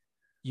State.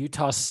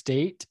 Utah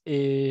State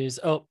is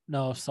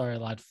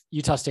lad.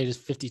 Utah State is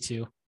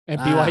 52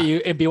 and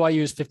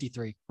BYU is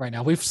 53 right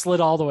now. We've slid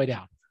all the way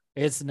down.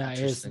 It's not.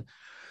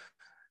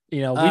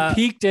 We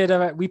peaked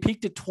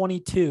at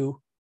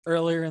 22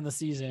 earlier in the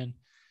season.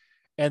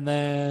 And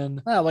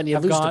then when you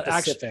lose to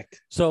Pacific.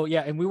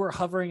 And we were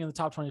hovering in the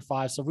top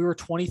 25. So we were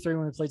 23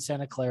 when we played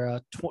Santa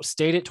Clara,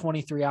 stayed at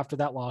 23 after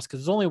that loss,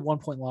 because there's only a 1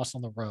 point loss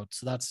on the road.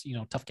 So that's,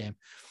 tough game.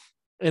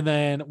 And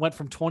then went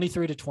from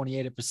 23 to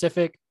 28 at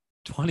Pacific,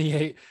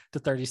 28 to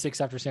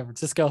 36 after San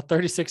Francisco,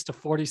 36 to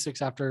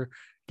 46 after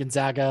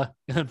Gonzaga.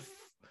 And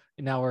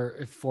now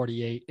we're at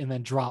 48, and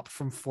then dropped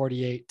from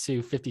 48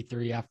 to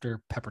 53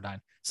 after Pepperdine.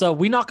 So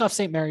we knock off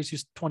St. Mary's,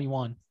 who's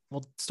 21.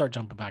 We'll start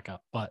jumping back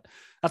up, but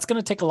that's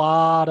going to take a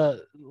lot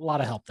of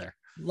help there.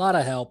 A lot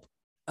of help.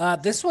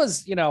 This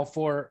was,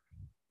 for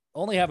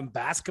only having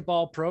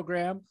basketball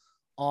program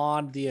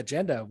on the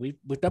agenda, we've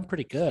done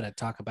pretty good at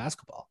talking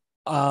basketball.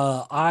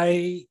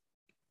 After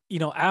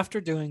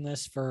doing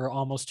this for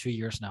almost 2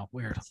 years now,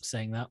 weird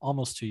saying that,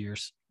 almost 2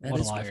 years. That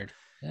is weird.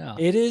 Yeah,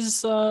 it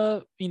is.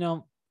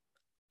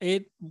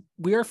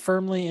 We are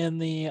firmly in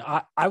the.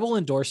 I will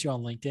endorse you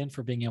on LinkedIn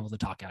for being able to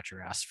talk out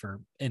your ass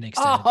for an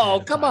extended.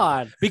 Oh, come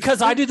on!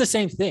 Because I do the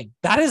same thing.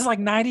 That is like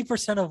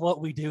 90% of what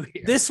we do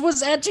here. This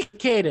was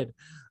educated.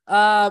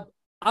 I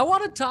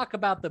want to talk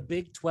about the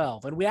Big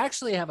 12, and we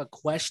actually have a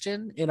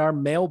question in our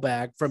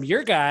mailbag from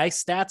your guy,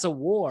 Stats of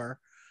War,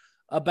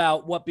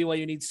 about what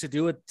BYU needs to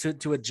do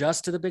to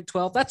adjust to the Big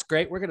 12. That's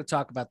great. We're going to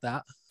talk about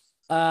that.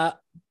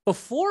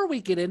 Before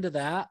we get into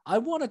that, I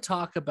want to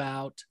talk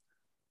about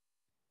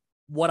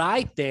what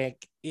I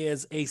think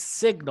is a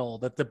signal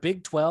that the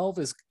Big 12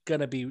 is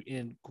going to be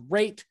in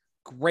great,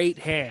 great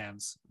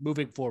hands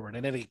moving forward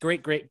and in a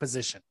great, great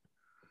position.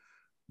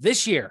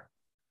 This year,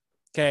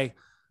 okay,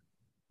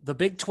 the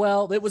Big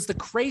 12, it was the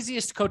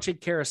craziest coaching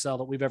carousel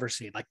that we've ever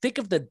seen. Like, think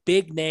of the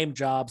big name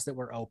jobs that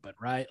were open,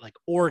 right? Like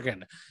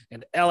Oregon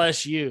and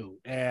LSU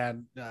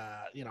and,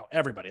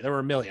 everybody. There were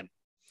a million.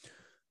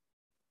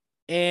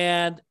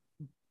 And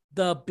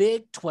the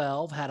Big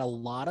 12 had a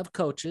lot of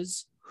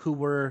coaches who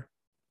were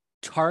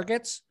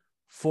targets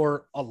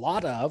for a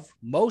lot of,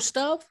 most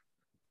of,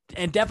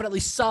 and definitely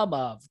some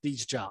of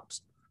these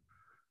jobs.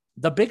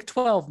 The Big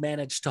 12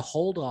 managed to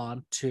hold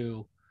on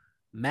to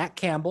Matt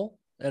Campbell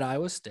at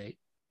Iowa State,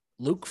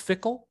 Luke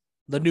Fickell,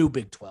 the new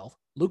Big 12,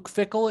 Luke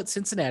Fickell at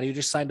Cincinnati, who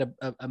just signed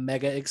a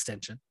mega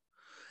extension.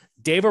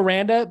 Dave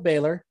Aranda at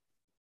Baylor,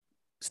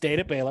 stayed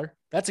at Baylor.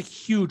 That's a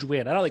huge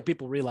win. I don't think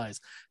people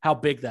realize how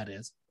big that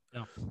is.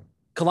 No.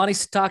 Kalani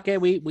Sitake,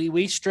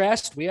 we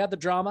stressed. We had the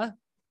drama,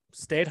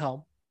 stayed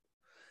home.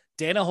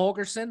 Dana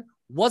Holgerson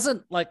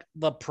wasn't like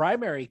the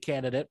primary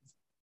candidate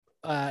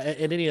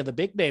in any of the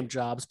big name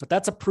jobs, but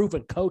that's a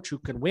proven coach who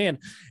can win,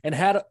 and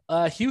had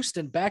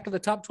Houston back in the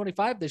top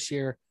 25 this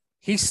year.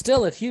 He's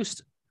still at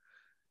Houston.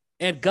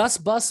 And Gus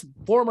Bus,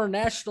 former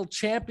national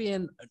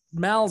champion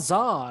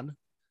Malzahn,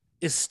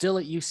 is still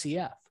at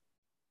UCF.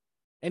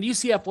 And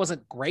UCF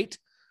wasn't great,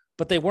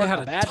 but they weren't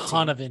a bad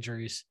ton team. of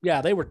injuries.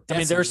 Yeah, they were.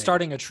 They're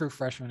starting a true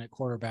freshman at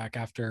quarterback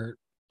after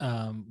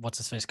what's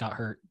his face got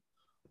hurt.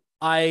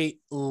 I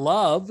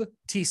love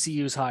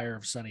TCU's hire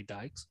of Sonny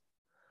Dykes.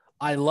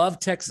 I love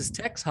Texas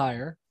Tech's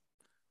hire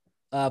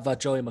of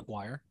Joey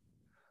McGuire.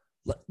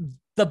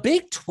 The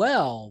Big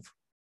 12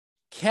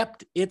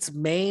 kept its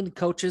main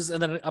coaches,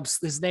 and then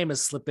his name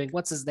is slipping.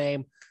 What's his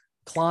name?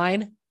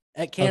 Klein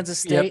at Kansas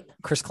State. Yep,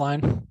 Chris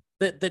Klein.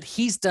 That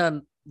he's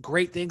done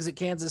great things at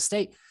Kansas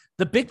State.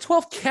 The Big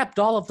 12 kept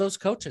all of those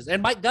coaches,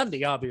 and Mike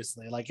Gundy,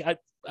 obviously. Like I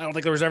don't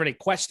think there was ever any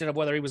question of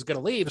whether he was going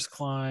to leave. Chris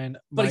Klein,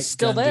 but Mike he's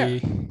still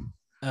Gundy.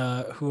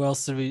 Who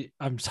else did we?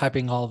 I'm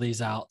typing all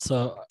these out.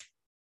 So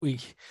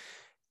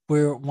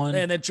we're one,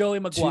 and then Joey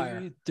McGuire.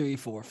 2, 3,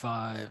 4,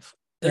 5.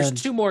 There's and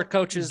 2 more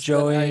coaches.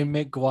 Joey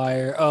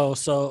McGuire. Oh,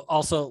 so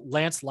also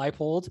Lance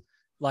Leipold,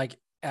 like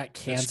at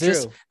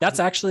Kansas. That's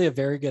actually a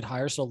very good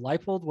hire. So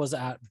Leipold was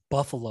at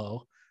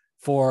Buffalo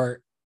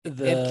for and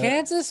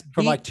Kansas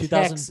from like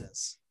 2000.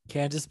 Texas.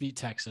 Kansas beat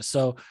Texas.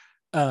 So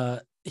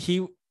Leipold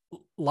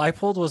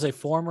was a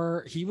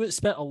former.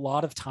 Spent a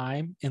lot of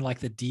time in like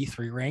the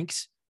D3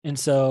 ranks. And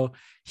so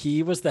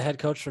he was the head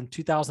coach from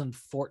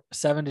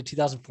 2007 to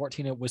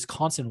 2014 at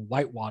Wisconsin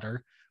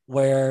Whitewater,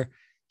 where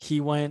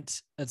he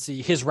went, let's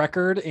see, his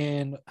record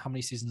in how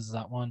many seasons is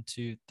that? 1,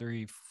 2,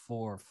 3,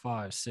 4,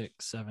 5,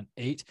 6, 7,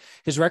 8.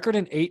 His record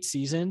in 8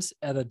 seasons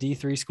at a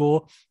D3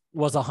 school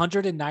was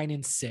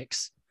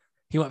 109-6.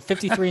 He went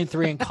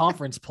 53-3 in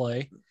conference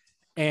play,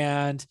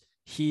 and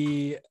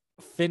he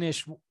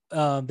finished.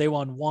 They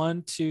won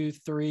 1, 2,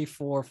 3,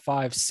 4,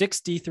 5, 6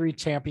 D3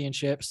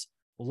 championships.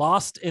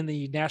 Lost in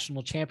the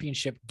national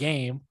championship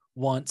game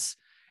once,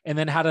 and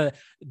then had a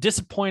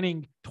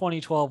disappointing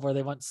 2012 where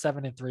they went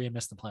 7-3 and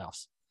missed the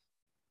playoffs.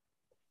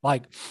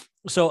 Like,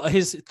 so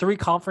his 3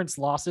 conference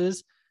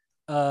losses,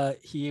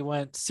 he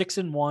went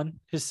 6-1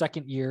 his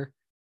second year,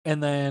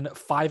 and then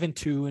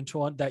 5-2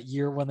 into that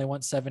year when they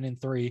went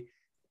 7-3.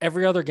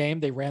 Every other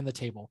game they ran the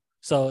table.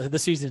 So the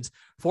seasons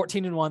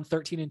 14-1,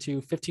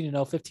 13-2, 15-0,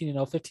 15-0,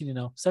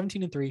 15-0,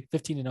 17-3,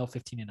 15-0,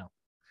 15-0.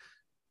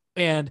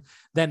 And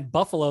then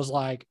Buffalo's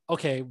like,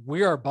 okay,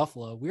 we are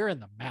Buffalo. We're in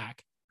the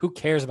MAC. Who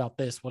cares about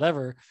this?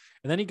 Whatever.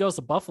 And then he goes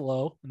to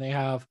Buffalo, and they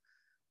have,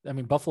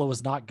 Buffalo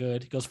was not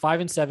good. He goes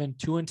 5-7,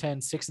 2-10,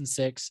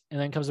 6-6, and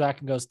then comes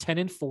back and goes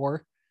 10-4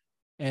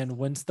 and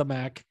wins the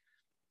MAC,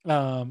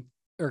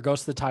 or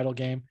goes to the title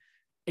game.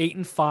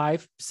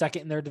 8-5,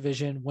 second in their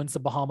division, wins the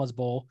Bahamas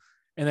Bowl.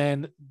 And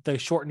then the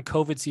shortened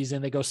COVID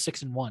season, they go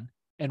 6-1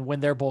 and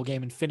win their bowl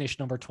game and finish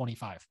number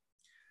 25.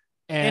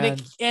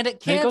 And at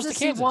Kansas,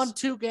 he won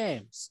 2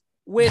 games,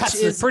 which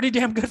is pretty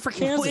damn good for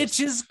Kansas. Which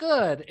is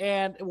good.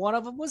 And one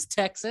of them was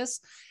Texas,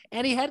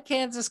 and he had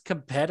Kansas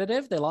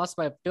competitive. They lost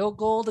by a field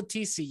goal to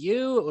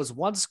TCU. It was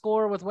 1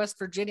 score with West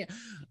Virginia.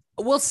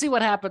 We'll see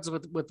what happens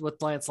with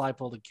Lance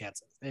Leipold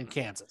in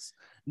Kansas.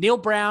 Neil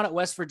Brown at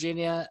West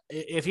Virginia,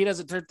 if he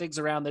doesn't turn things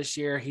around this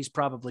year, he's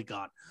probably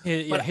gone.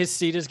 His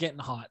seat is getting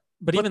hot.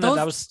 But even then,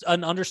 that was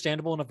an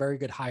understandable and a very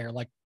good hire.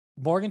 Like,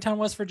 Morgantown,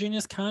 West Virginia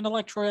is kind of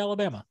like Troy,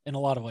 Alabama in a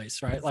lot of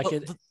ways, right? Like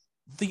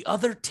the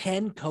other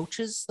 10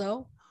 coaches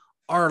though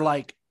are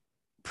like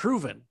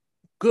proven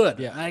good.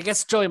 Yeah. I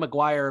guess Joey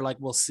McGuire, like,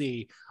 we'll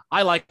see.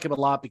 I like him a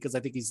lot because I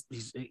think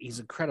he's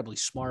incredibly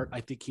smart.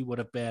 I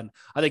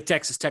think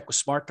Texas Tech was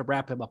smart to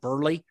wrap him up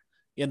early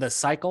in the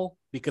cycle,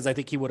 because I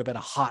think he would have been a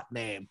hot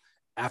name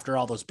after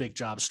all those big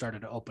jobs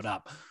started to open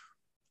up.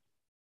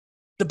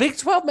 The Big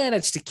 12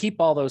 managed to keep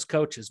all those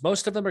coaches.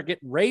 Most of them are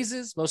getting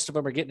raises. Most of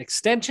them are getting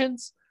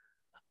extensions.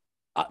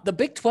 The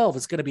Big 12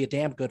 is going to be a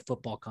damn good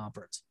football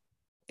conference.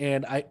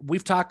 And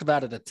we've talked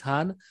about it a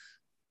ton,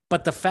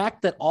 but the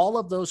fact that all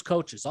of those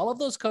coaches,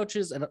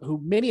 and who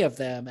many of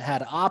them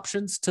had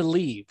options to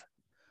leave,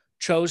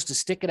 chose to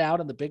stick it out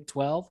in the Big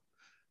 12,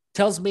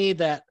 tells me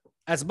that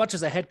as much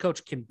as a head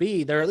coach can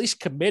be, they're at least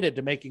committed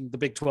to making the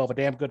Big 12 a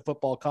damn good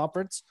football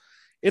conference.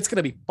 It's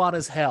going to be fun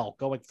as hell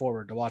going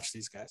forward to watch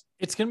these guys.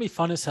 It's going to be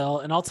fun as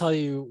hell. And I'll tell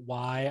you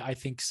why I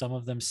think some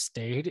of them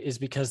stayed is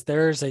because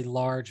there's a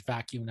large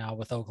vacuum now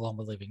with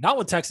Oklahoma leaving, not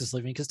with Texas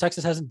leaving, because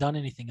Texas hasn't done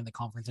anything in the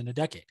conference in a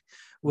decade.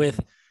 With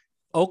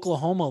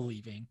Oklahoma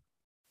leaving,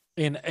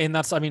 and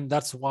that's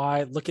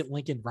why look at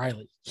Lincoln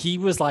Riley. He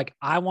was like,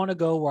 I want to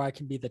go where I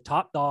can be the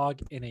top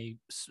dog I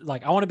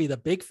want to be the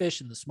big fish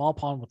in the small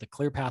pond with a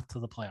clear path to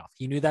the playoff.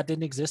 He knew that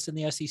didn't exist in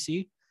the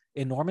SEC.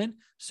 In Norman,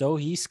 so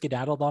he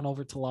skedaddled on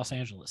over to Los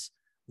Angeles,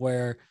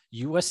 where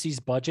USC's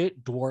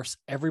budget dwarfs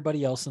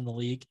everybody else in the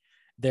league.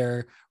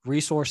 Their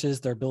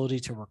resources, their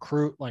ability to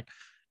recruit, like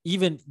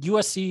even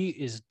USC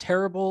is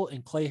terrible,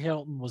 and Clay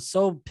Helton was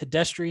so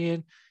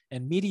pedestrian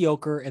and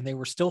mediocre, and they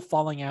were still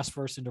falling ass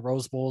first into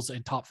Rose Bowls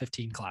and top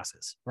 15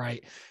 classes,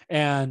 right?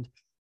 And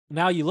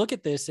now you look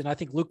at this, and I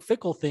think Luke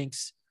Fickell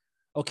thinks,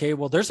 okay,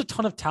 well, there's a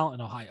ton of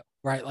talent in Ohio,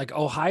 right? Like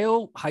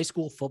Ohio high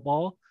school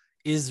football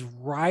is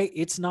right.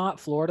 It's not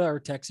Florida or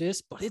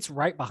Texas, but it's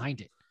right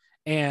behind it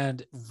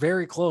and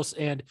very close.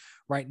 And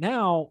right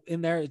now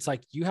in there, it's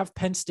like you have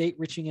Penn State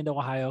reaching into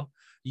Ohio.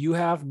 You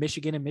have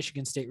Michigan and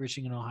Michigan State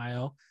reaching in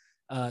Ohio.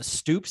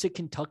 Stoops at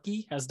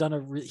Kentucky has done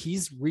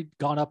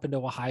gone up into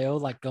Ohio,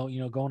 like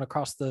going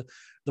across the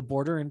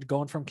border and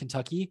going from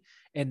Kentucky.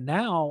 And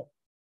now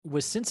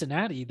with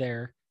Cincinnati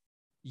there,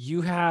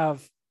 you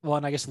have well,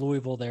 and I guess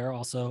Louisville there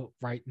also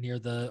right near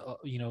the,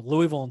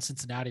 Louisville and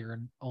Cincinnati are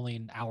only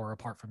an hour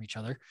apart from each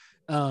other.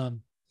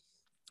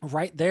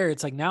 Right there,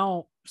 it's like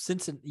now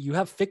since you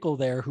have Fickle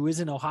there, who is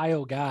an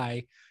Ohio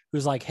guy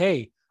who's like,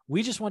 hey,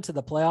 we just went to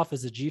the playoff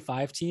as a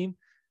G5 team.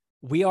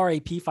 We are a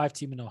P5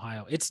 team in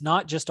Ohio. It's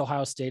not just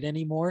Ohio State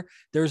anymore.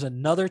 There's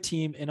another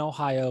team in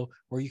Ohio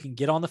where you can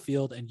get on the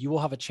field and you will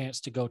have a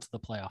chance to go to the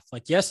playoff.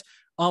 Like, yes,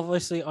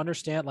 obviously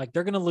understand, like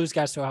they're going to lose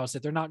guys to Ohio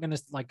State. They're not going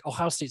to, like,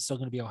 Ohio State's still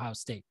going to be Ohio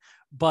State.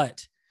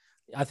 But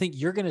I think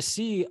you're going to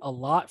see a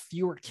lot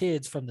fewer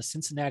kids from the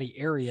Cincinnati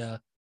area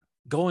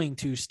going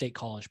to State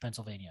College,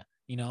 Pennsylvania,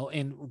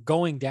 and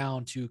going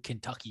down to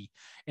Kentucky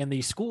and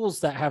the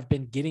schools that have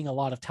been getting a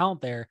lot of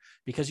talent there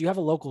because you have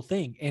a local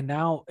thing. And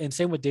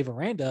same with Dave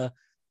Aranda.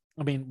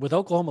 I mean, with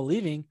Oklahoma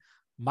leaving,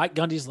 Mike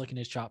Gundy's licking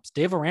his chops.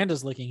 Dave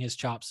Aranda's licking his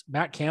chops.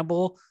 Matt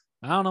Campbell,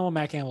 I don't know what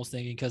Matt Campbell's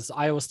thinking because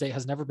Iowa State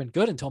has never been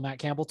good until Matt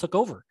Campbell took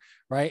over.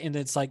 Right. And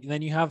it's like,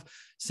 then you have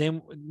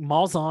Sam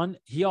Malzahn.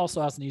 He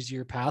also has an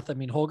easier path. I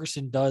mean,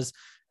 Holgorsen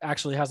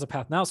actually has a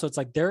path now. So it's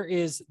like, there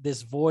is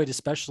this void,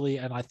 especially,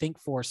 and I think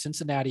for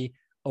Cincinnati,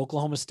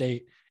 Oklahoma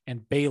State,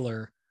 and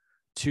Baylor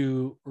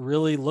to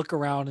really look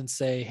around and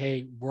say,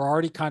 hey, we're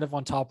already kind of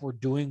on top. We're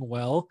doing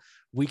well.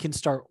 We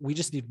just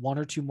need one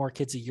or two more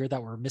kids a year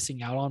that we're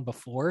missing out on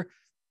before,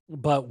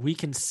 but we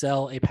can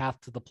sell a path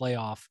to the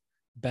playoff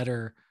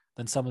better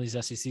than some of these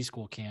SEC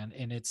school can.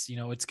 And it's,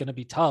 it's going to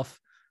be tough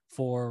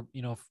for,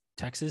 if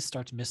Texas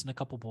starts missing a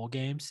couple bowl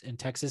games and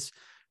Texas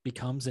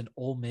becomes an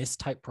Ole Miss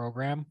type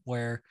program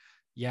where,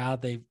 yeah,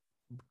 they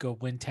go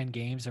win 10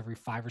 games every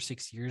 5 or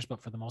 6 years,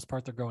 but for the most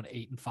part, they're going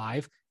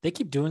 8-5. They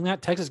keep doing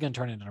that. Texas is going to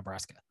turn into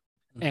Nebraska.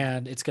 Mm-hmm.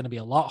 And it's going to be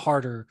a lot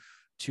harder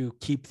to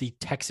keep the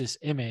Texas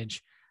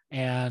image.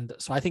 And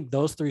so I think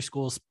those three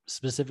schools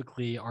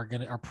specifically are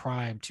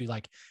primed to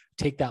like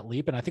take that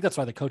leap. And I think that's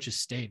why the coaches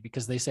stayed,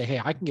 because they say,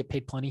 hey, I can get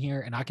paid plenty here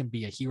and I can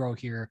be a hero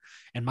here.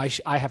 And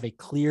I have a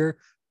clear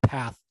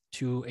path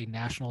to a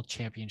national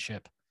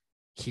championship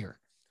here.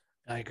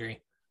 I agree.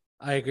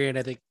 And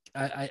I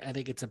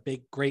think it's a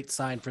great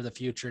sign for the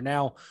future.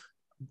 Now,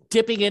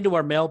 dipping into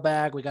our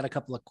mailbag, we got a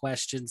couple of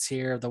questions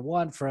here. The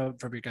one from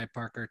your guy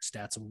Parker at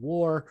Stats of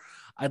War.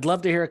 I'd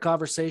love to hear a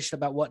conversation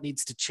about what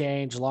needs to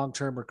change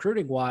long-term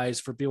recruiting wise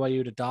for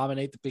BYU to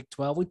dominate the Big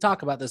 12. We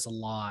talk about this a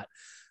lot.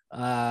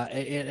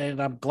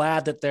 And I'm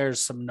glad that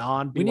there's some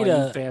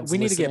non-BYU fans. We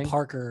need to get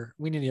Parker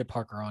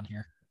on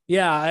here.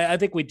 Yeah, I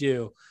think we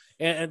do.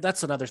 And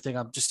that's another thing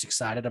I'm just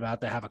excited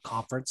about, to have a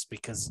conference,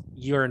 because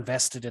you're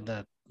invested in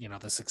the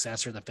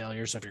success or the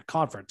failures of your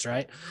conference,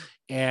 right?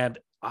 And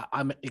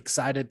I'm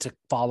excited to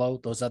follow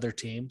those other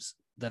teams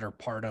that are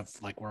part of,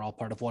 like, we're all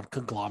part of one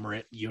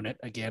conglomerate unit.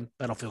 Again,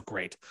 that'll feel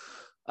great.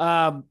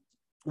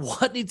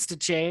 What needs to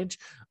change?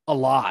 A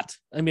lot.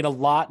 I mean, a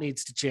lot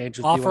needs to change.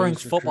 With offering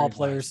football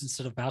players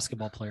instead of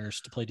basketball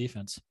players to play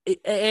defense.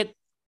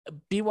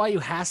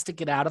 BYU has to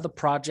get out of the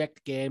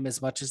project game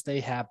as much as they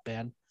have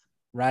been.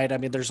 Right. I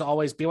mean,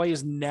 BYU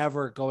is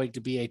never going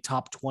to be a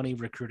top 20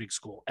 recruiting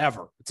school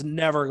ever. It's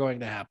never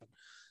going to happen.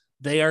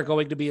 They are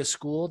going to be a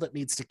school that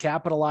needs to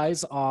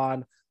capitalize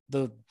on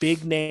the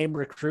big name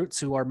recruits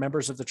who are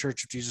members of the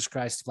Church of Jesus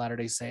Christ of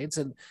Latter-day Saints.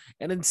 And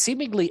in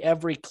seemingly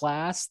every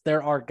class,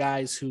 there are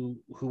guys who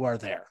are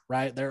there,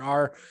 right? There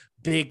are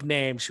big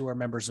names who are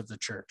members of the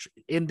church.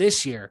 In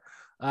this year,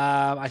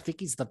 I think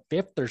he's the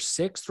 5th or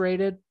 6th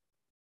rated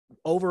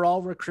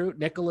overall recruit,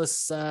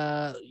 Nicholas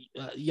Yamalayava,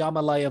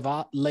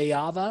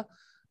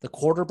 the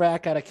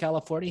quarterback out of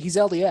California. He's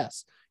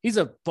LDS. He's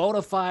a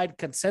bona fide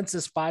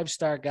consensus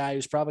 5-star guy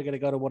who's probably going to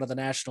go to one of the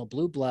national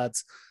blue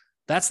bloods.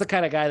 That's the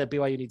kind of guy that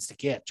BYU needs to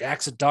get.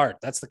 Jackson Dart,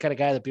 that's the kind of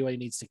guy that BYU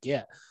needs to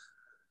get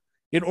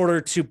in order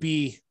to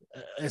be,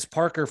 as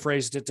Parker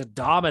phrased it, to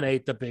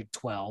dominate the Big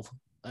 12.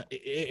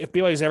 If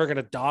BYU is ever going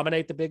to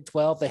dominate the Big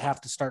 12, they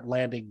have to start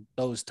landing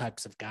those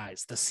types of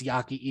guys, the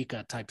Siaki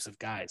Ika types of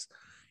guys.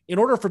 In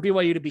order for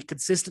BYU to be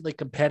consistently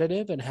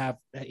competitive and have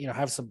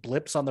some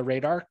blips on the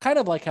radar, kind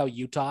of like how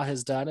Utah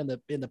has done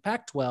in the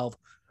Pac-12,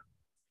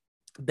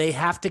 they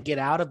have to get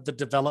out of the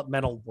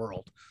developmental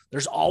world.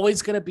 There's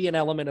always going to be an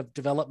element of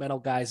developmental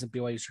guys in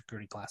BYU's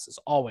recruiting classes,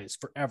 always,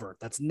 forever.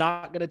 That's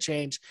not going to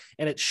change,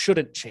 and it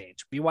shouldn't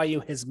change.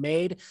 BYU has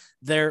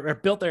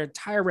built their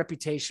entire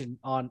reputation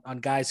on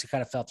guys who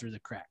kind of fell through the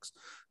cracks.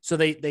 So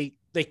they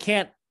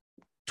can't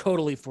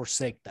totally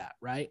forsake that,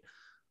 right?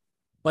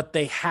 But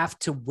they have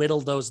to whittle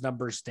those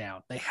numbers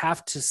down. They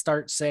have to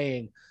start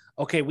saying,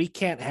 okay, we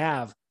can't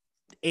have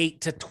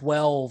 8 to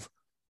 12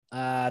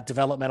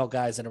 developmental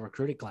guys in a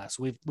recruiting class.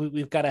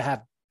 We've got to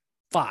have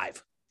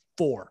 5,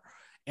 4,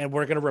 and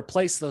we're going to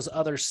replace those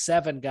other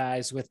 7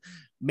 guys with,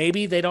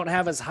 maybe they don't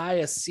have as high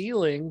a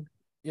ceiling,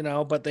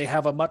 but they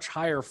have a much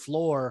higher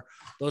floor.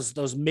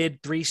 Those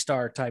mid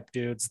 3-star type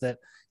dudes that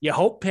you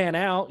hope pan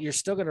out. You're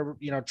still going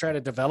to, try to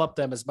develop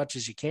them as much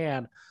as you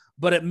can.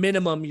 But at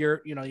minimum, you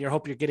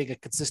hope you're getting a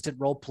consistent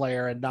role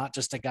player and not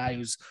just a guy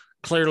who's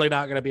clearly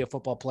not going to be a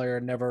football player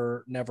and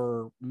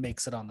never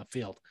makes it on the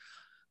field.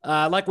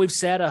 Like we've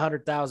said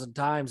 100,000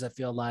 times, I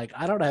feel like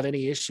I don't have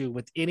any issue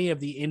with any of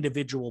the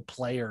individual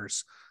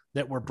players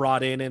that were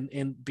brought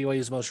in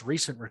BYU's most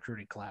recent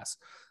recruiting class.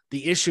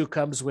 The issue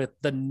comes with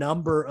the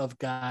number of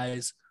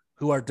guys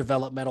who are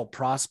developmental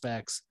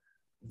prospects.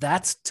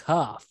 That's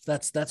tough.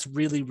 That's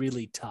really,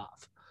 really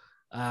tough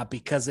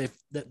because if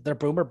they're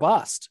boom or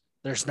bust,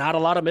 there's not a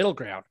lot of middle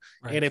ground.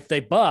 Right. And if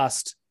they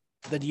bust,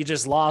 then you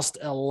just lost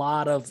a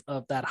lot of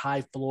that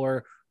high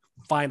floor.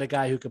 Find a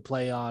guy who can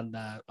play on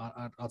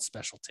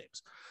special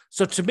teams.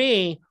 So to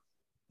me,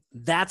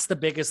 that's the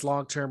biggest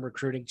long-term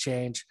recruiting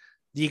change.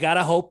 You got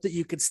to hope that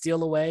you could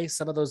steal away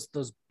some of those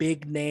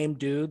big name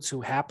dudes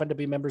who happen to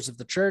be members of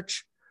the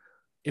church.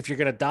 If you're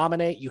going to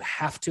dominate, you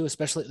have to,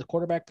 especially at the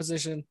quarterback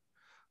position.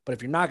 But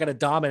if you're not going to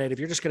dominate, if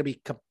you're just going to be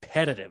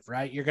competitive,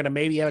 right, you're going to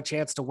maybe have a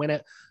chance to win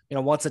it,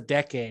 once a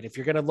decade. If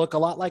you're going to look a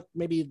lot like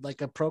maybe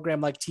like a program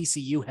like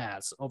TCU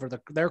has over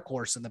their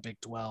course in the Big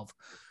 12,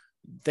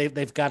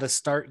 they've got to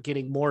start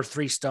getting more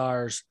 3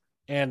 stars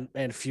and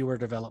fewer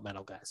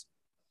developmental guys.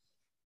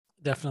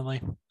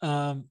 Definitely.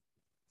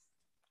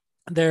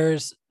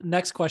 There's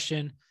next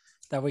question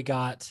that we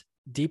got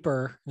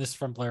deeper. This is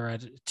from Blair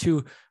Red.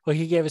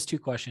 He gave us 2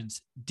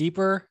 questions.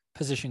 Deeper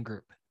position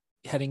group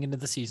heading into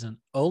the season,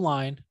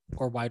 O-line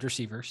or wide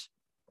receivers.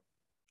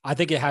 I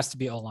think it has to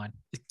be O-line.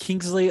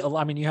 Kingsley,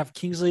 I mean, you have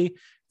Kingsley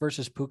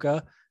versus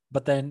Puka,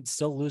 but then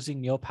still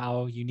losing Neil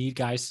Powell. You need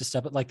guys to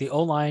step up. Like the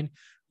O-line,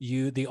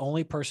 the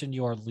only person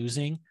you are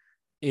losing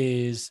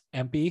is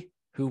Empey,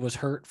 who was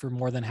hurt for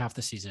more than half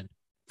the season,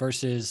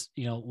 versus,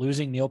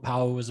 losing Neil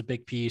Powell was a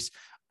big piece.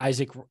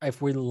 Isaac,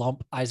 if we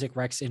lump Isaac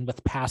Rex in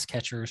with pass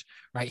catchers,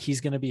 right, he's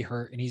going to be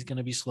hurt and he's going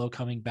to be slow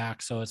coming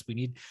back. So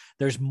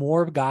there's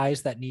more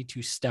guys that need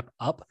to step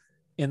up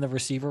in the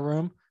receiver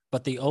room,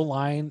 but the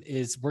O-line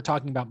we're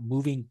talking about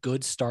moving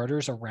good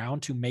starters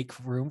around to make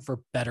room for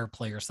better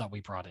players that we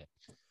brought in.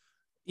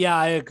 Yeah,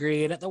 I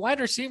agree. And at the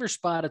wide receiver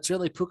spot, it's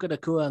really Puka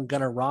Nacua and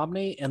Gunnar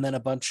Romney, and then a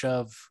bunch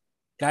of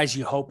guys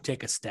you hope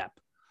take a step.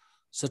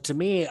 So to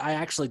me, I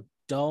actually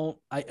don't,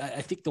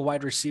 I think the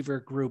wide receiver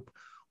group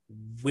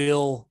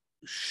will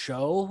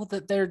show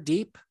that they're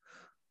deep,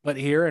 but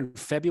here in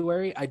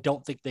February, I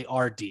don't think they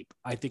are deep.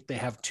 I think they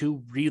have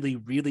 2 really,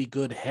 really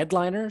good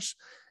headliners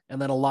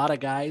and then a lot of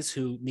guys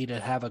who need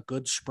to have a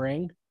good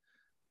spring.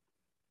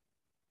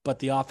 But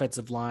the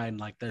offensive line,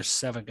 like there's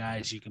 7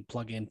 guys you can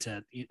plug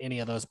into any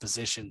of those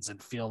positions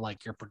and feel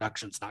like your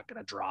production's not going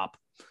to drop.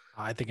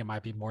 I think it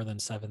might be more than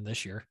 7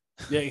 this year.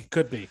 Yeah, it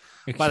could be.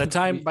 By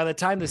the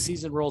time the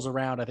season rolls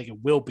around, I think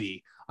it will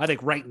be. I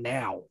think right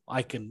now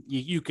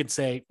you could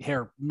say,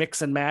 here,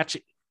 mix and match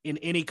in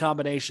any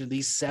combination of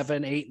these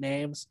 7, 8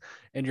 names,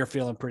 and you're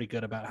feeling pretty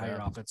good about how your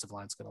offensive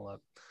line's going to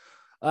look.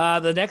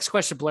 The next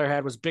question Blair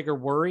had was bigger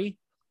worry,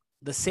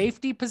 the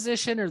safety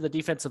position or the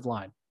defensive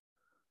line?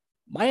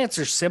 My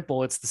answer is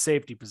simple. It's the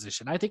safety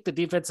position. I think the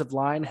defensive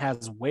line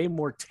has way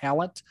more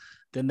talent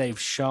than they've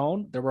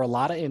shown. There were a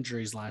lot of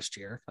injuries last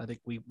year. I think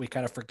we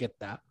kind of forget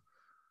that.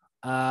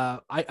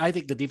 I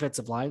think the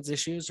defensive line's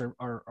issues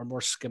are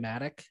more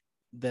schematic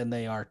than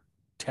they are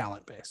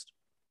talent based.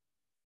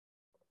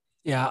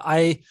 Yeah,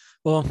 I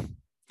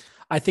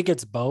think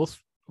it's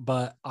both,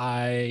 but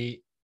I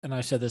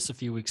said this a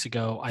few weeks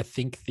ago, I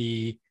think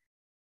the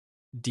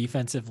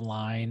defensive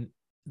line,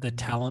 the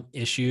talent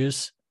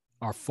issues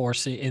are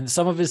forcing, in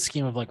some of his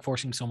scheme of like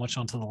forcing so much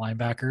onto the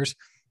linebackers,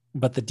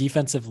 but the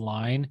defensive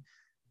line,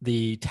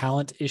 the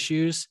talent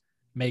issues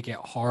make it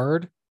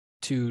hard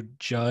to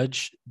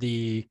judge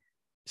the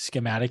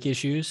schematic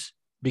issues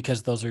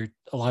because those are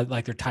a lot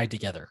like they're tied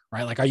together,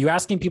 right? Like, are you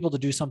asking people to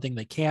do something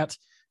they can't?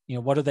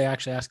 What do they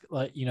actually ask?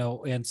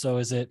 And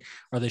so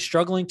are they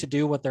struggling to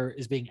do what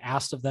is being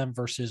asked of them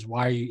versus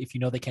why are you, if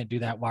they can't do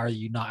that, why are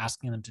you not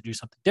asking them to do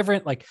something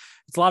different? Like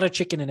it's a lot of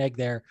chicken and egg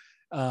there.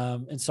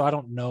 And so I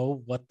don't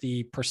know what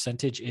the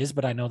percentage is,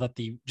 but I know that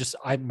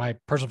my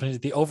personal opinion,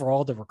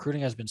 the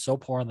recruiting has been so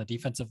poor on the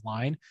defensive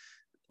line.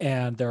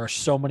 And there are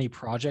so many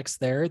projects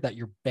there that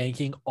you're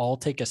banking all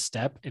take a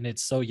step, and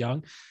it's so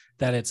young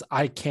that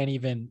I can't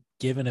even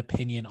give an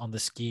opinion on the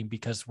scheme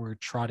because we're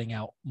trotting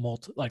out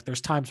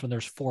there's times when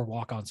there's 4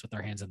 walk-ons with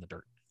their hands in the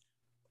dirt.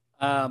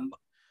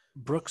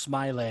 Brooks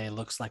Miley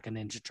looks like a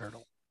Ninja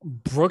Turtle.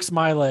 Brooks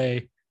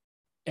Miley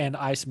and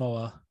Ice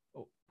Moa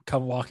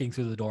come walking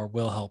through the door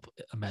will help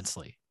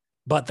immensely.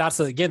 But that's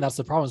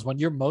the problem is when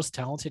your most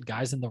talented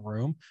guys in the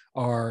room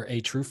are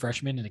a true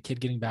freshman and a kid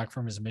getting back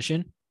from his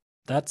mission,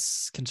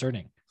 that's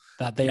concerning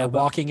that they are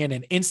walking in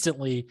and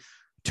instantly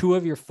 2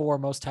 of your 4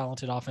 most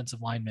talented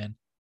offensive linemen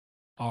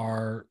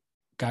are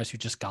guys who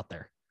just got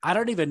there. I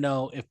don't even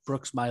know if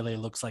Brooks Miley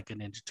looks like a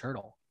Ninja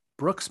Turtle.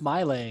 Brooks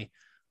Miley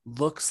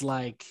looks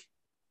like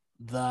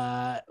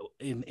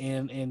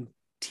in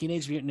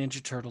Teenage Mutant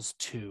Ninja Turtles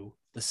 2,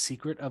 The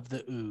Secret of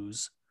the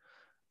Ooze,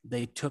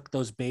 they took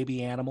those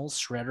baby animals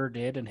Shredder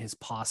did and his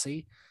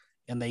posse,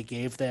 and they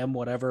gave them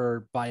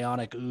whatever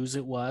bionic ooze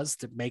it was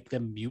to make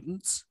them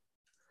mutants.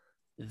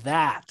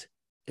 That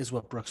is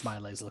what Brooks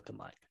Miley is looking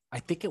like. I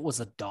think it was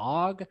a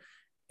dog,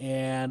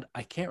 and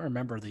I can't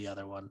remember the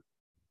other one,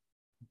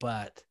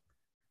 but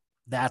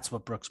That's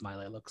what Brooks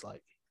Miley looks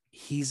like.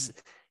 He's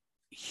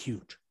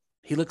huge.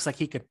 He looks like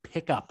he could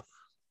pick up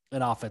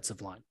an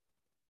offensive line.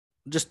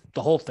 Just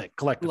the whole thing,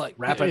 collectively, like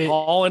wrap it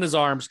all in his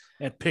arms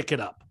and pick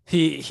it up.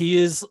 He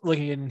is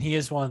looking, and he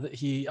is one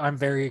that I'm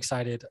very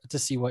excited to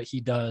see what he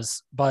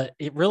does. But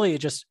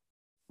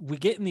we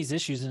get in these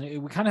issues,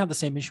 and we kind of have the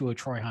same issue with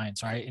Troy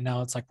Hines, right? And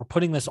now it's like we're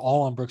putting this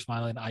all on Brooks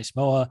Miley and Ice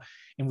Moa,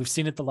 and we've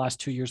seen it the last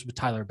 2 years with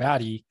Tyler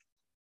Batty.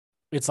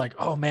 It's like,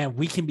 oh man,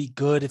 we can be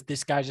good if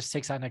this guy just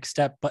takes that next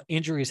step, but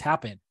injuries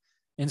happen.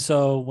 And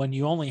so when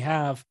you only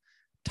have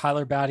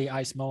Tyler Batty,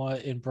 Ice Moa,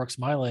 and Brooks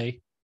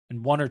Miley,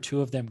 and one or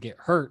two of them get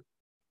hurt,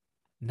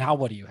 now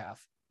what do you have?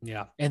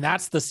 Yeah. And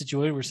that's the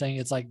situation we're saying.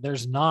 It's like,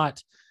 there's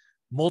not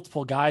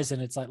multiple guys.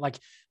 And it's like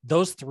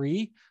those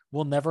three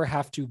will never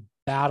have to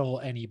battle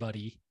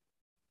anybody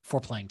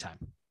for playing time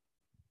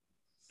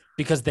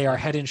because they are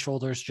head and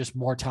shoulders just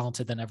more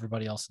talented than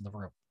everybody else in the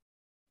room.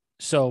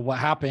 So what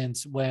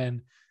happens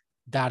when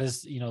that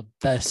is,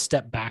 the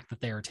step back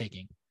that they are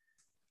taking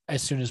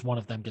as soon as one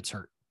of them gets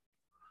hurt?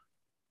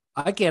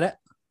 I get it.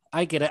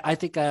 I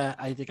think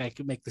I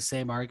could make the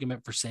same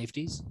argument for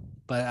safeties,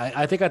 but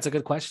I think that's a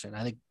good question.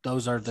 I think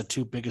those are the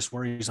two biggest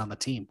worries on the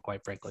team,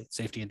 quite frankly,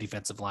 safety and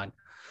defensive line.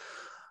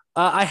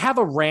 I have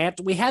a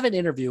rant. We have an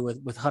interview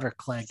with Hunter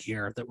Clegg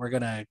here that we're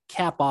going to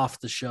cap off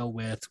the show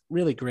with.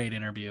 Really great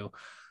interview.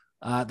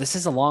 This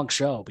is a long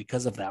show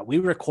because of that. We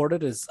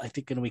recorded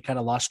and we kind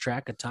of lost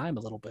track of time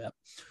a little bit.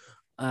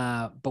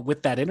 But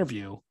with that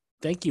interview,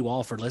 thank you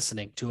all for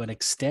listening to an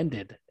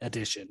extended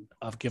edition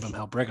of Give 'Em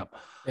Hell Brigham.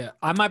 Yeah,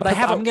 I'm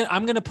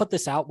going to put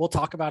this out. We'll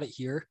talk about it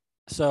here.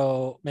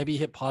 So maybe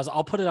hit pause.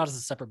 I'll put it out as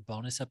a separate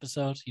bonus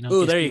episode.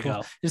 Oh, there you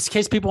go. In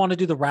case people want to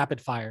do the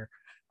rapid fire.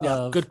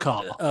 Yeah, good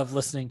call of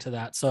listening to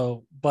that.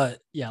 So, but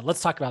yeah,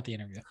 let's talk about the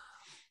interview.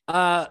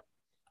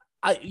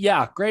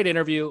 Great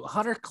interview.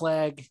 Hunter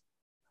Clegg.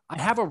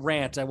 I have a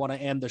rant I want to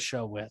end the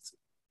show with.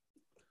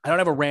 I don't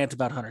have a rant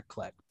about Hunter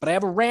Clegg, but I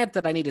have a rant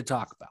that I need to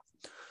talk about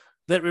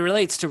that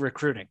relates to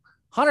recruiting.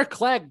 Hunter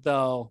Clegg,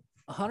 though,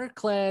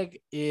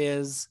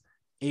 is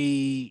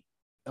a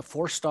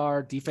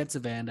 4-star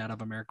defensive end out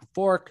of American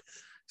Fork.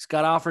 He's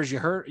got offers.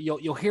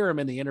 You'll hear him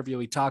in the interview.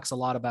 He talks a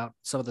lot about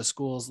some of the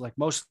schools, like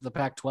most of the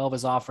Pac-12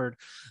 has offered.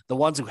 The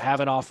ones who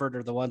haven't offered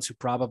are the ones who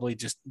probably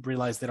just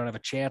realize they don't have a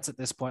chance at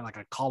this point, like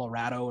a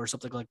Colorado or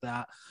something like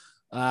that.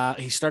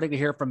 He's starting to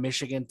hear from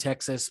Michigan,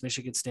 Texas,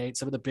 Michigan State,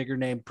 some of the bigger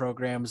name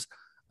programs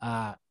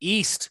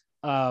east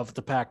of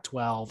the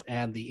Pac-12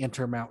 and the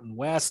Intermountain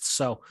West.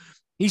 So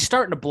he's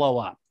starting to blow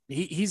up.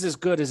 He's as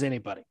good as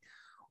anybody.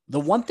 The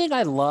one thing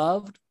I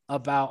loved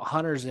about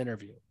Hunter's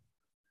interview,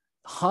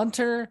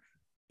 Hunter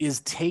is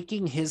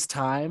taking his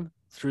time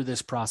through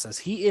this process.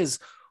 He is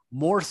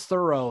more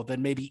thorough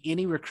than maybe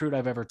any recruit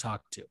I've ever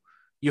talked to.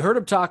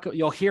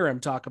 You'll hear him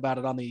talk about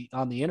it on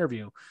the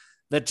interview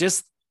that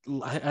just,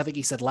 I think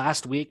he said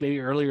last week, maybe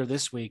earlier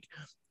this week,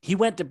 he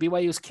went to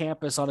BYU's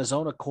campus on his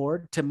own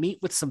accord to meet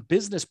with some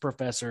business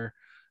professor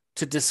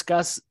to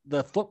discuss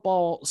the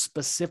football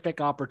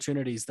specific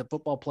opportunities that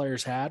football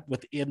players had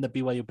within the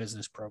BYU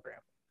business program.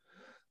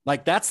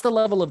 Like that's the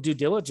level of due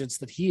diligence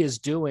that he is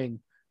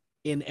doing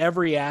in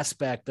every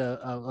aspect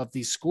of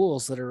these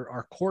schools that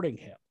are courting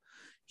him.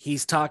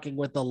 He's talking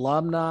with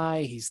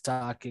alumni. He's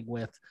talking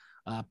with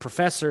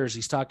professors.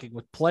 He's talking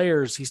with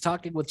players. He's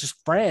talking with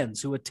just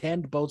friends who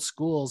attend both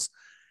schools.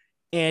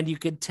 And you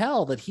can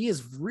tell that he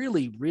is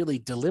really, really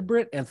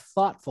deliberate and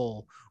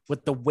thoughtful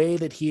with the way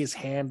that he is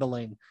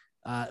handling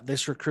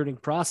this recruiting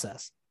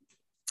process.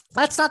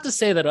 That's not to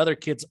say that other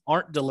kids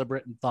aren't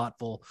deliberate and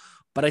thoughtful,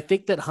 but I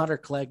think that Hunter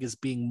Clegg is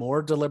being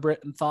more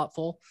deliberate and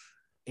thoughtful.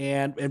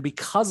 And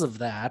because of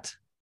that,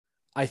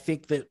 I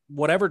think that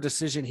whatever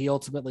decision he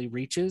ultimately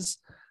reaches,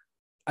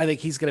 I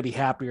think he's going to be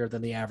happier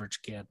than the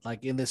average kid.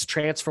 Like in this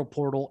transfer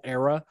portal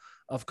era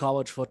of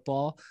college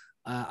football,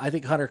 I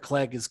think Hunter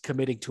Clegg is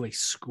committing to a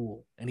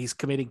school and he's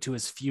committing to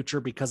his future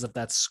because of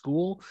that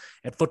school,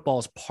 and football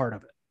is part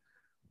of it.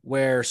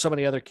 Where so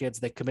many other kids,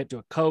 they commit to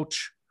a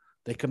coach,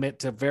 they commit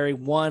to very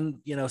one,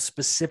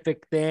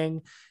 specific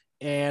thing.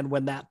 And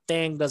when that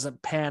thing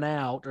doesn't pan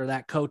out or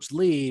that coach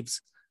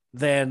leaves,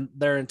 then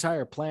their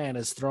entire plan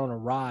is thrown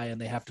awry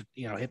and they have to,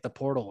 hit the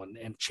portal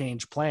and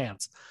change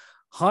plans.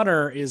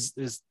 Hunter is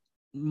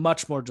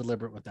much more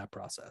deliberate with that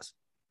process.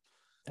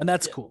 And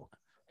that's cool.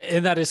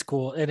 And that is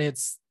cool. And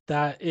that's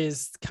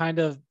the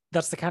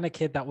kind of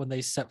kid that when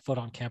they set foot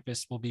on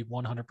campus will be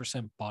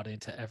 100% bought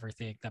into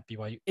everything that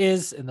BYU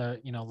is. And they're,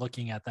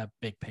 looking at that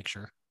big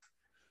picture.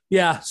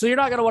 Yeah. So you're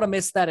not going to want to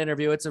miss that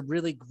interview. It's a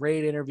really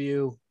great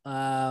interview.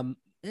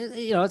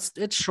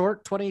 It's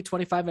short, 20,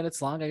 25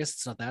 minutes long. I guess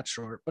it's not that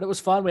short, but it was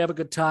fun. We have a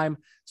good time.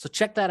 So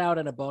check that out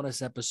in a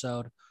bonus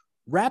episode.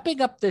 Wrapping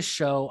up this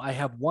show, I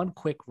have one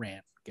quick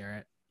rant,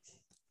 Garrett.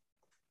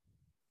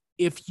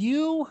 If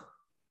you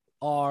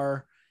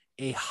are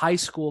a high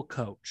school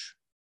coach,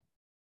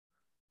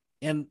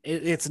 and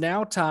it's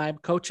now time,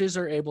 coaches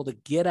are able to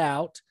get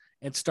out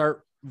and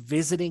start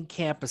visiting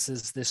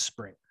campuses this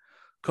spring.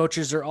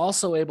 Coaches are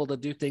also able to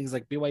do things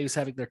like BYU's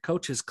having their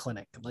coaches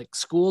clinic. Like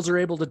schools are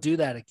able to do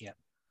that again.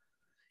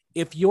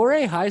 if you're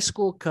a high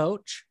school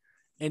coach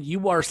and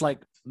you are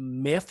like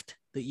miffed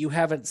that you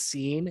haven't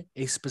seen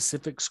a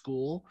specific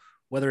school,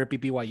 whether it be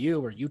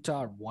BYU or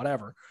Utah or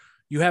whatever,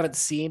 you haven't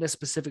seen a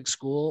specific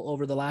school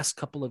over the last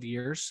couple of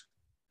years.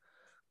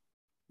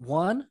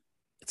 One,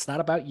 it's not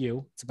about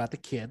you, it's about the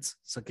kids.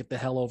 So get the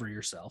hell over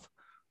yourself.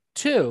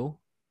 Two,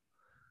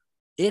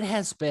 it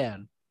has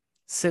been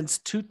since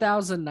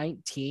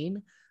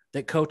 2019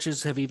 that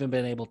coaches have even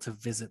been able to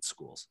visit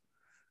schools.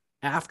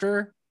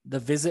 After the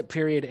visit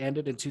period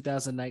ended in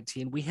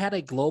 2019, we had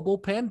a global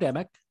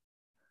pandemic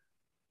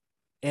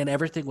and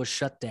everything was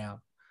shut down.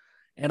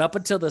 And up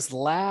until this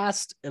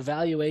last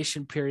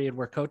evaluation period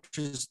where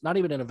coaches, not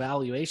even an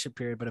evaluation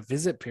period, but a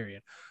visit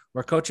period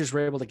where coaches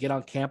were able to get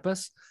on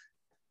campus,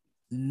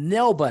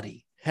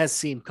 nobody has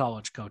seen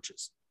college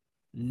coaches.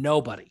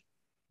 Nobody.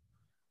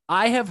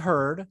 I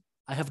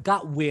have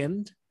got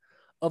wind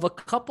of a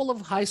couple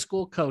of high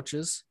school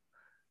coaches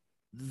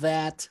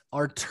that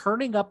are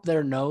turning up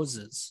their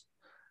noses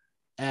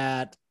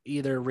at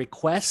either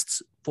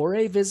requests for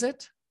a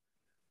visit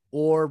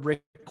or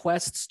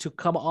requests to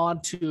come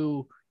on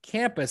to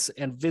campus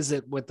and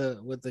visit with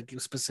the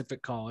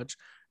specific college.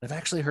 I've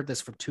actually heard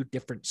this from 2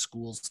 different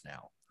schools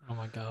now. Oh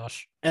my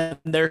gosh. And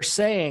they're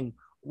saying,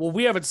 well,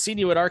 we haven't seen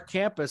you at our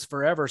campus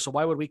forever, so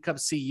why would we come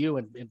see you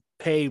and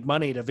pay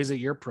money to visit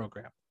your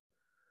program?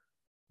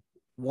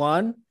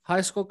 One,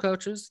 high school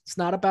coaches, it's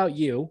not about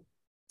you.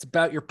 It's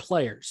about your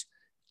players.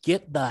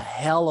 Get the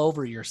hell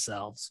over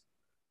yourselves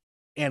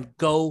and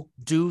go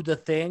do the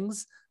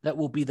things that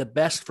will be the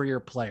best for your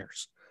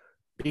players.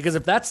 Because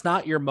if that's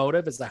not your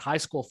motive as a high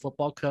school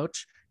football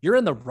coach, you're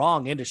in the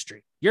wrong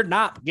industry. You're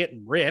not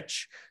getting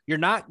rich. You're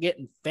not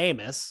getting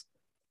famous.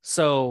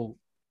 So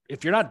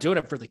if you're not doing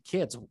it for the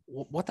kids,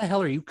 what the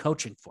hell are you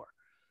coaching for?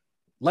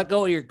 Let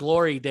go of your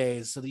glory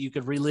days so that you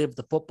can relive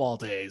the football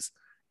days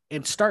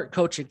and start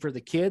coaching for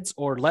the kids,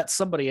 or let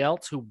somebody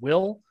else who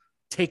will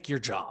take your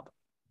job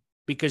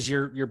because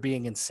you're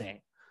being insane.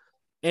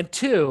 And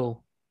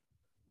 2,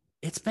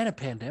 it's been a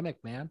pandemic,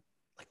 man.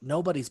 Like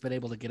nobody's been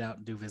able to get out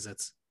and do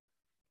visits.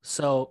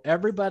 So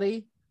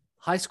everybody,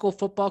 high school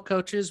football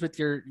coaches with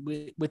your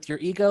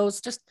egos,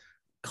 just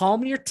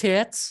calm your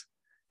tits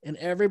and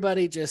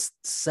everybody just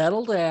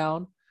settle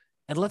down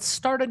and let's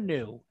start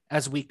anew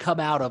as we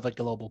come out of a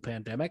global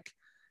pandemic.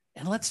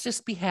 And let's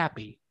just be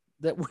happy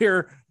that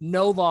we're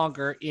no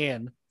longer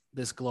in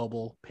this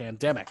global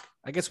pandemic.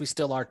 I guess we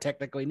still are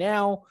technically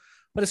now,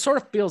 but it sort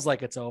of feels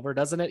like it's over,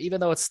 doesn't it?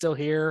 Even though it's still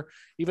here,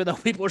 even though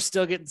people are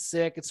still getting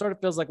sick, it sort of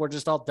feels like we're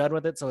just all done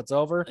with it. So it's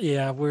over.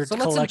 Yeah. We're so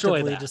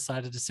collectively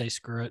decided to say,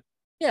 screw it.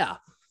 Yeah.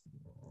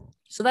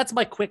 So that's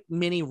my quick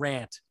mini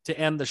rant to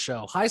end the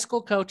show. High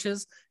school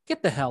coaches,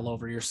 get the hell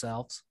over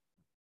yourselves.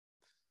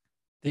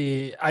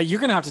 You're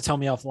going to have to tell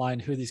me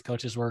offline who these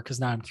coaches were, because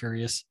now I'm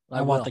curious.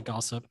 I want the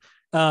gossip.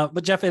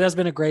 But Jeff, it has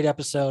been a great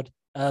episode.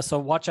 So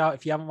watch out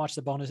if you haven't watched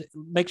the bonus.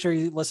 Make sure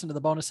you listen to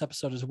the bonus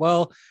episode as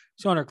well.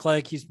 So Hunter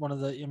Clegg, he's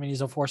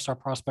he's a 4-star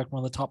prospect,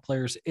 one of the top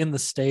players in the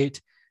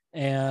state.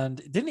 And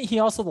didn't he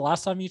also, the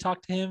last time you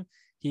talked to him,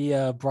 he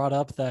brought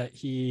up that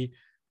he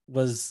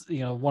was,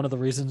 one of the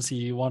reasons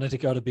he wanted to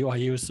go to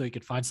BYU so he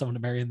could find someone to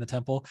marry in the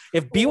Temple.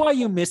 If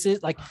BYU misses,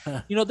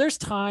 there's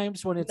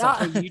times when it's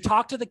like, you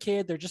talk to the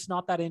kid, they're just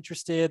not that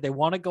interested. They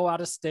want to go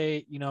out of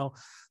state,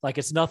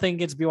 it's nothing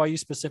against BYU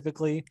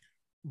specifically.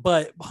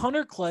 But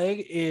Hunter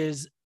Clegg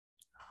is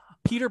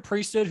Peter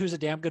Priesthood, who's a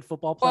damn good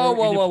football player.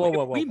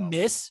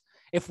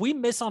 If we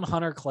miss on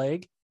Hunter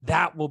Clegg,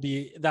 that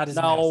is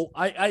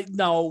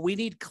no. We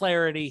need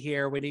clarity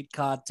here. We need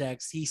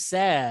context. He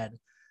said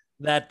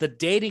that the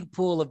dating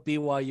pool of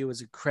BYU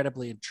is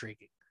incredibly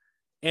intriguing,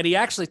 and he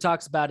actually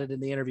talks about it in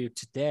the interview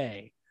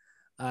today.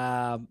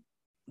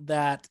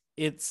 That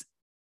it's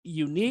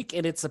unique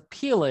and it's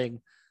appealing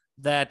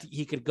that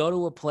he could go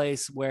to a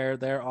place where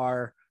there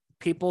are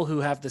people who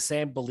have the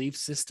same belief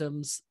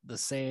systems, the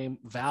same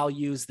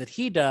values that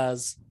he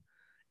does.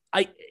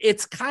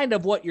 It's kind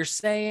of what you're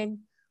saying,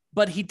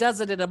 but he does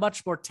it in a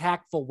much more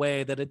tactful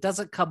way that it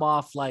doesn't come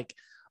off like,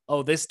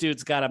 oh, this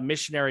dude's got a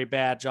missionary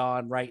badge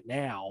on right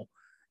now.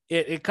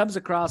 It comes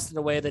across in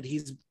a way that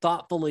he's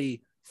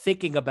thoughtfully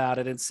thinking about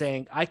it and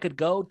saying, I could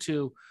go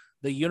to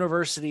the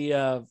University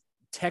of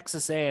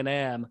Texas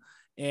A&M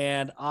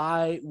and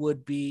I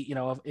would be,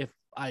 if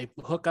I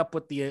hook up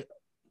with the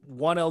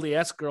one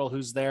LDS girl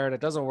who's there and it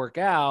doesn't work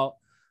out,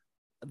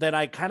 then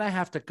I kind of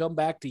have to come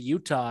back to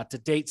Utah to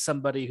date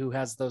somebody who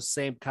has those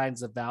same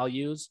kinds of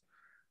values.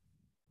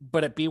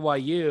 But at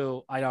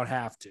BYU, I don't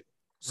have to.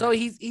 So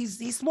right.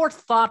 He's more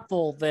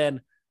thoughtful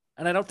than,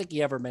 and I don't think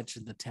he ever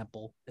mentioned the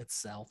Temple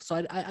itself.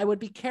 So I would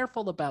be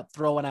careful about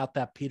throwing out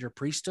that Peter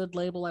Priesthood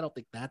label. I don't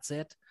think that's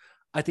it.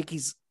 I think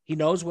he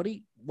knows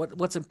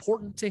what's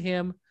important to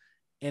him,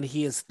 and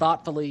he is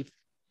thoughtfully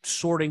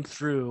sorting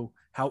through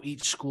how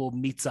each school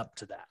meets up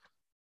to that.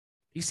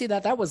 You see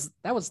that was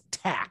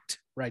tact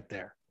right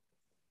there.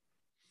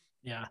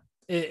 Yeah,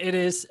 it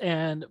is.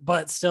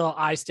 But still,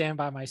 I stand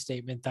by my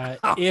statement that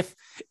if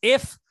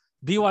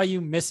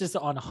BYU misses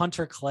on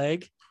Hunter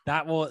Clegg,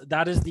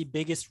 That is the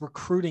biggest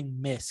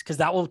recruiting miss, because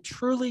that will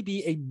truly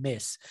be a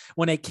miss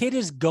when a kid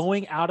is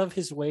going out of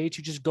his way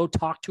to just go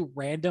talk to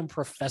random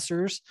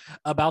professors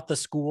about the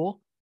school.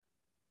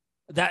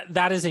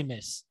 That is a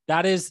miss.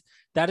 That is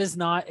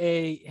not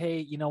a, hey,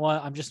 you know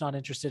what, I'm just not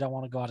interested, I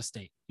want to go out of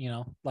state,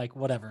 like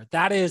whatever.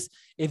 That is,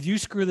 if you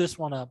screw this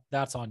one up,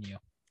 that's on you.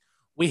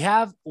 We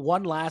have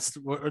one last,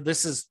 or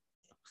this is,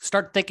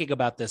 start thinking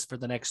about this for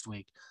the next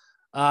week.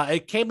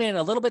 It came in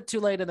a little bit too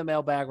late in the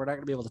mailbag. We're not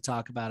going to be able to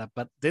talk about it,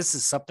 but this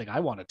is something I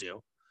want to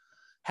do.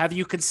 Have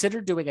you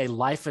considered doing a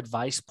life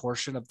advice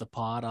portion of the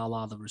pod a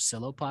la the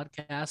Russillo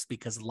podcast?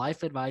 Because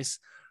life advice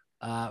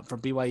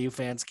from BYU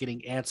fans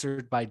getting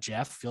answered by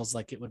Jeff feels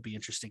like it would be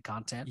interesting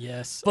content.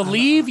 Yes.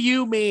 Believe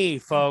you me,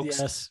 folks.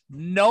 Yes.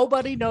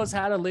 Nobody knows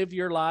how to live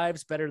your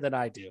lives better than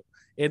I do.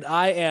 And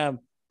I am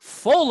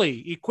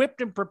fully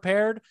equipped and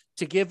prepared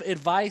to give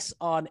advice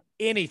on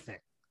anything.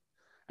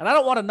 And I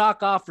don't want to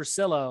knock off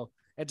Russillo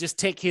and just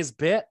take his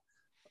bit,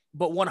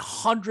 but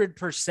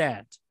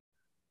 100%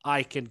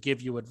 I can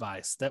give you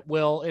advice that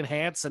will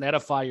enhance and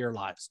edify your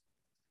lives.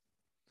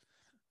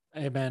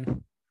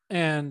 Amen.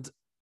 And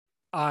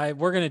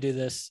we're going to do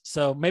this.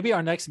 So maybe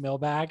our next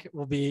mailbag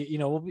will be,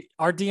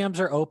 our DMs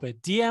are open.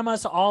 DM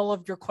us all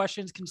of your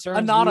questions, concerns.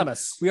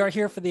 Anonymous. We are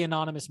here for the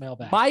anonymous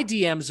mailbag. My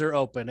DMs are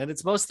open, and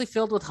it's mostly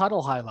filled with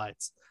huddle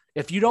highlights.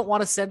 If you don't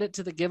want to send it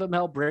to the Give 'em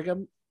Hell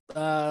Brigham,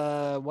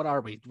 what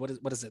are we? What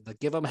is it? The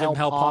Give 'em Hell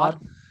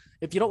pod.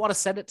 If you don't want to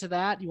send it to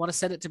that, you want to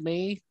send it to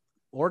me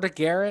or to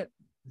Garrett,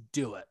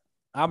 do it.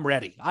 I'm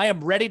ready. I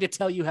am ready to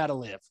tell you how to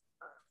live.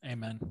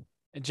 Amen.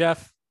 And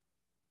Jeff,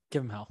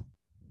 give him hell.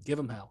 Give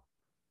him hell.